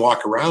make them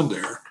walk around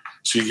there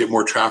so you get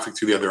more traffic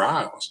through the other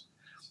aisles.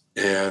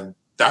 And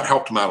that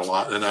helped them out a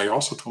lot. And I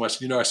also told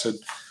him, I said,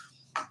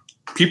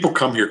 people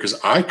come here because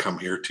I come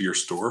here to your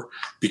store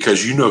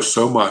because you know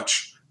so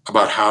much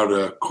about how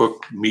to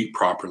cook meat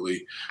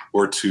properly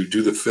or to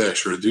do the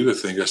fish or to do the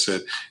thing. I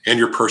said, and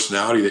your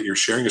personality that you're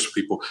sharing this with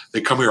people,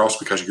 they come here also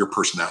because of your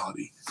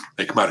personality.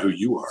 They come out who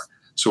you are.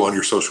 So on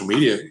your social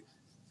media,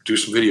 do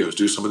some videos,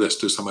 do some of this,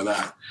 do some of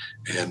that.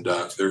 And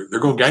they're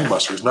going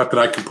gangbusters. Not that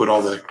I can put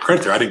all the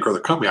credit there. I didn't grow the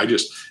company. I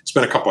just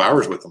spent a couple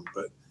hours with them.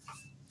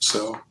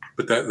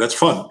 But that's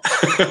fun.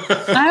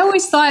 I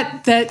always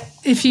thought that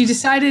if you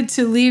decided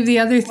to leave the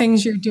other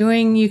things you're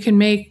doing, you can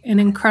make an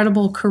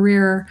incredible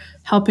career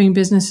helping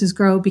businesses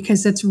grow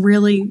because that's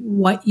really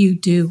what you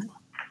do.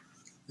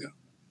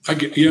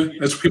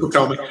 That's what people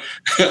tell me.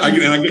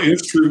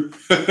 It's true.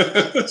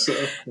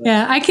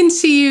 Yeah, I can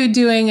see you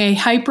doing a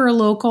hyper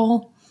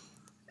local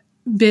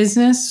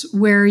business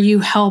where you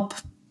help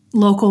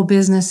local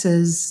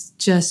businesses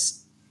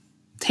just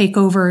take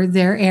over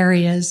their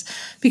areas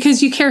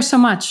because you care so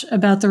much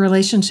about the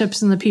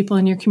relationships and the people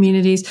in your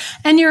communities.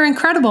 And you're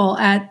incredible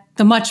at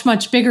the much,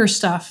 much bigger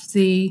stuff,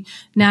 the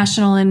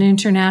national and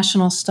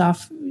international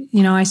stuff.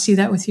 I see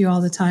that with you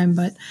all the time.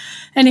 But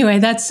anyway,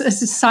 that's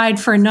aside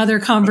for another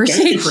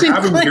conversation. Thank you for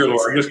having me here,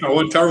 Laura. I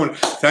want to tell everyone,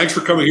 thanks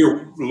for coming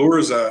here.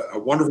 Laura's a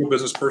wonderful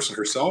business person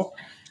herself.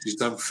 She's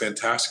done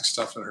fantastic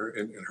stuff in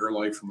her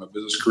life from a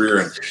business career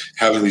and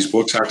having these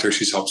books out there.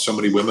 She's helped so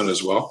many women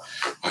as well.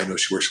 I know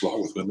she works a lot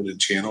with women in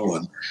channel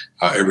and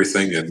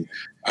everything. And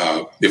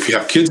if you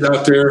have kids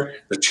out there,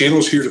 the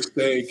channel's here to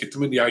stay. Get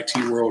them in the IT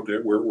world.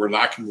 We're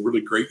lacking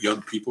really great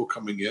young people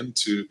coming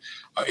into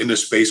in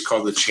this space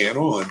called the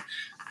channel. And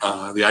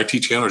the IT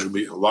channel is going to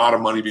be a lot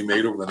of money being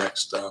made over the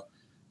next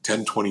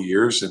 10, 20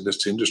 years in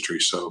this industry.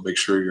 So make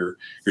sure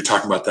you're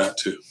talking about that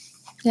too.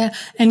 Yeah.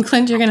 And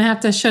Clint, you're going to have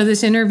to show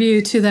this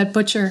interview to that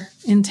butcher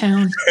in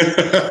town.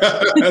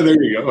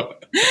 There you go.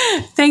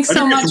 Thanks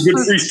so much. Get some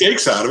good free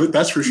steaks out of it.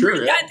 That's for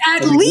sure.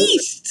 At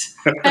least,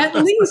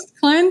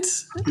 Clint.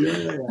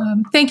 Yeah.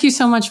 Thank you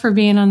so much for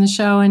being on the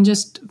show and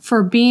just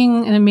for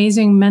being an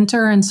amazing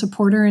mentor and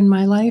supporter in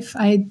my life.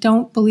 I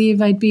don't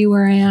believe I'd be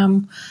where I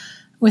am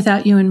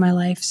without you in my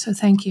life. So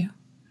thank you.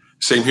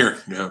 Same here.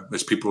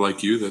 It's people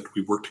like you that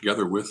we work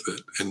together with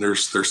it, and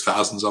there's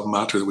thousands of them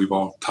out there that we've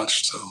all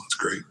touched. So it's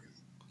great.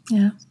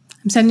 Yeah.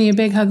 I'm sending you a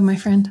big hug, my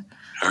friend.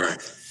 All right.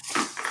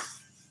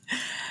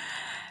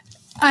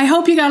 I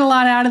hope you got a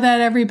lot out of that,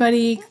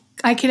 everybody.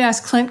 I could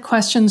ask Clint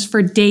questions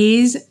for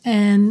days,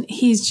 and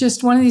he's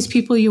just one of these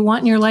people you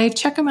want in your life.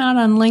 Check him out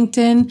on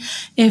LinkedIn.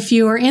 If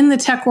you are in the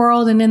tech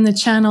world and in the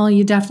channel,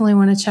 you definitely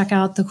want to check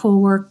out the cool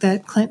work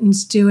that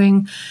Clinton's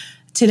doing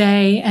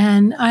today.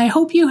 And I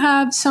hope you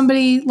have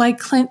somebody like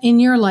Clint in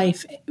your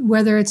life,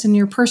 whether it's in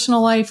your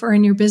personal life or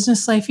in your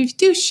business life. If you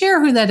do, share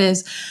who that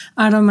is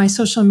out on my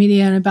social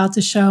media and about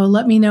the show.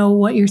 Let me know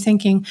what you're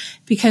thinking,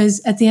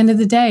 because at the end of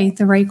the day,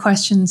 the right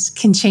questions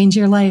can change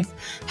your life.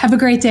 Have a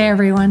great day,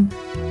 everyone.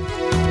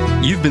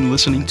 You've been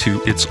listening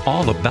to It's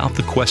All About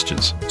the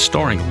Questions,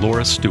 starring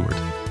Laura Stewart.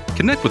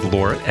 Connect with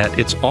Laura at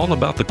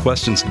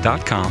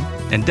it'sallaboutthequestions.com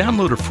and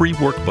download a free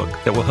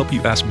workbook that will help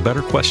you ask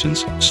better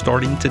questions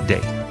starting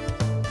today.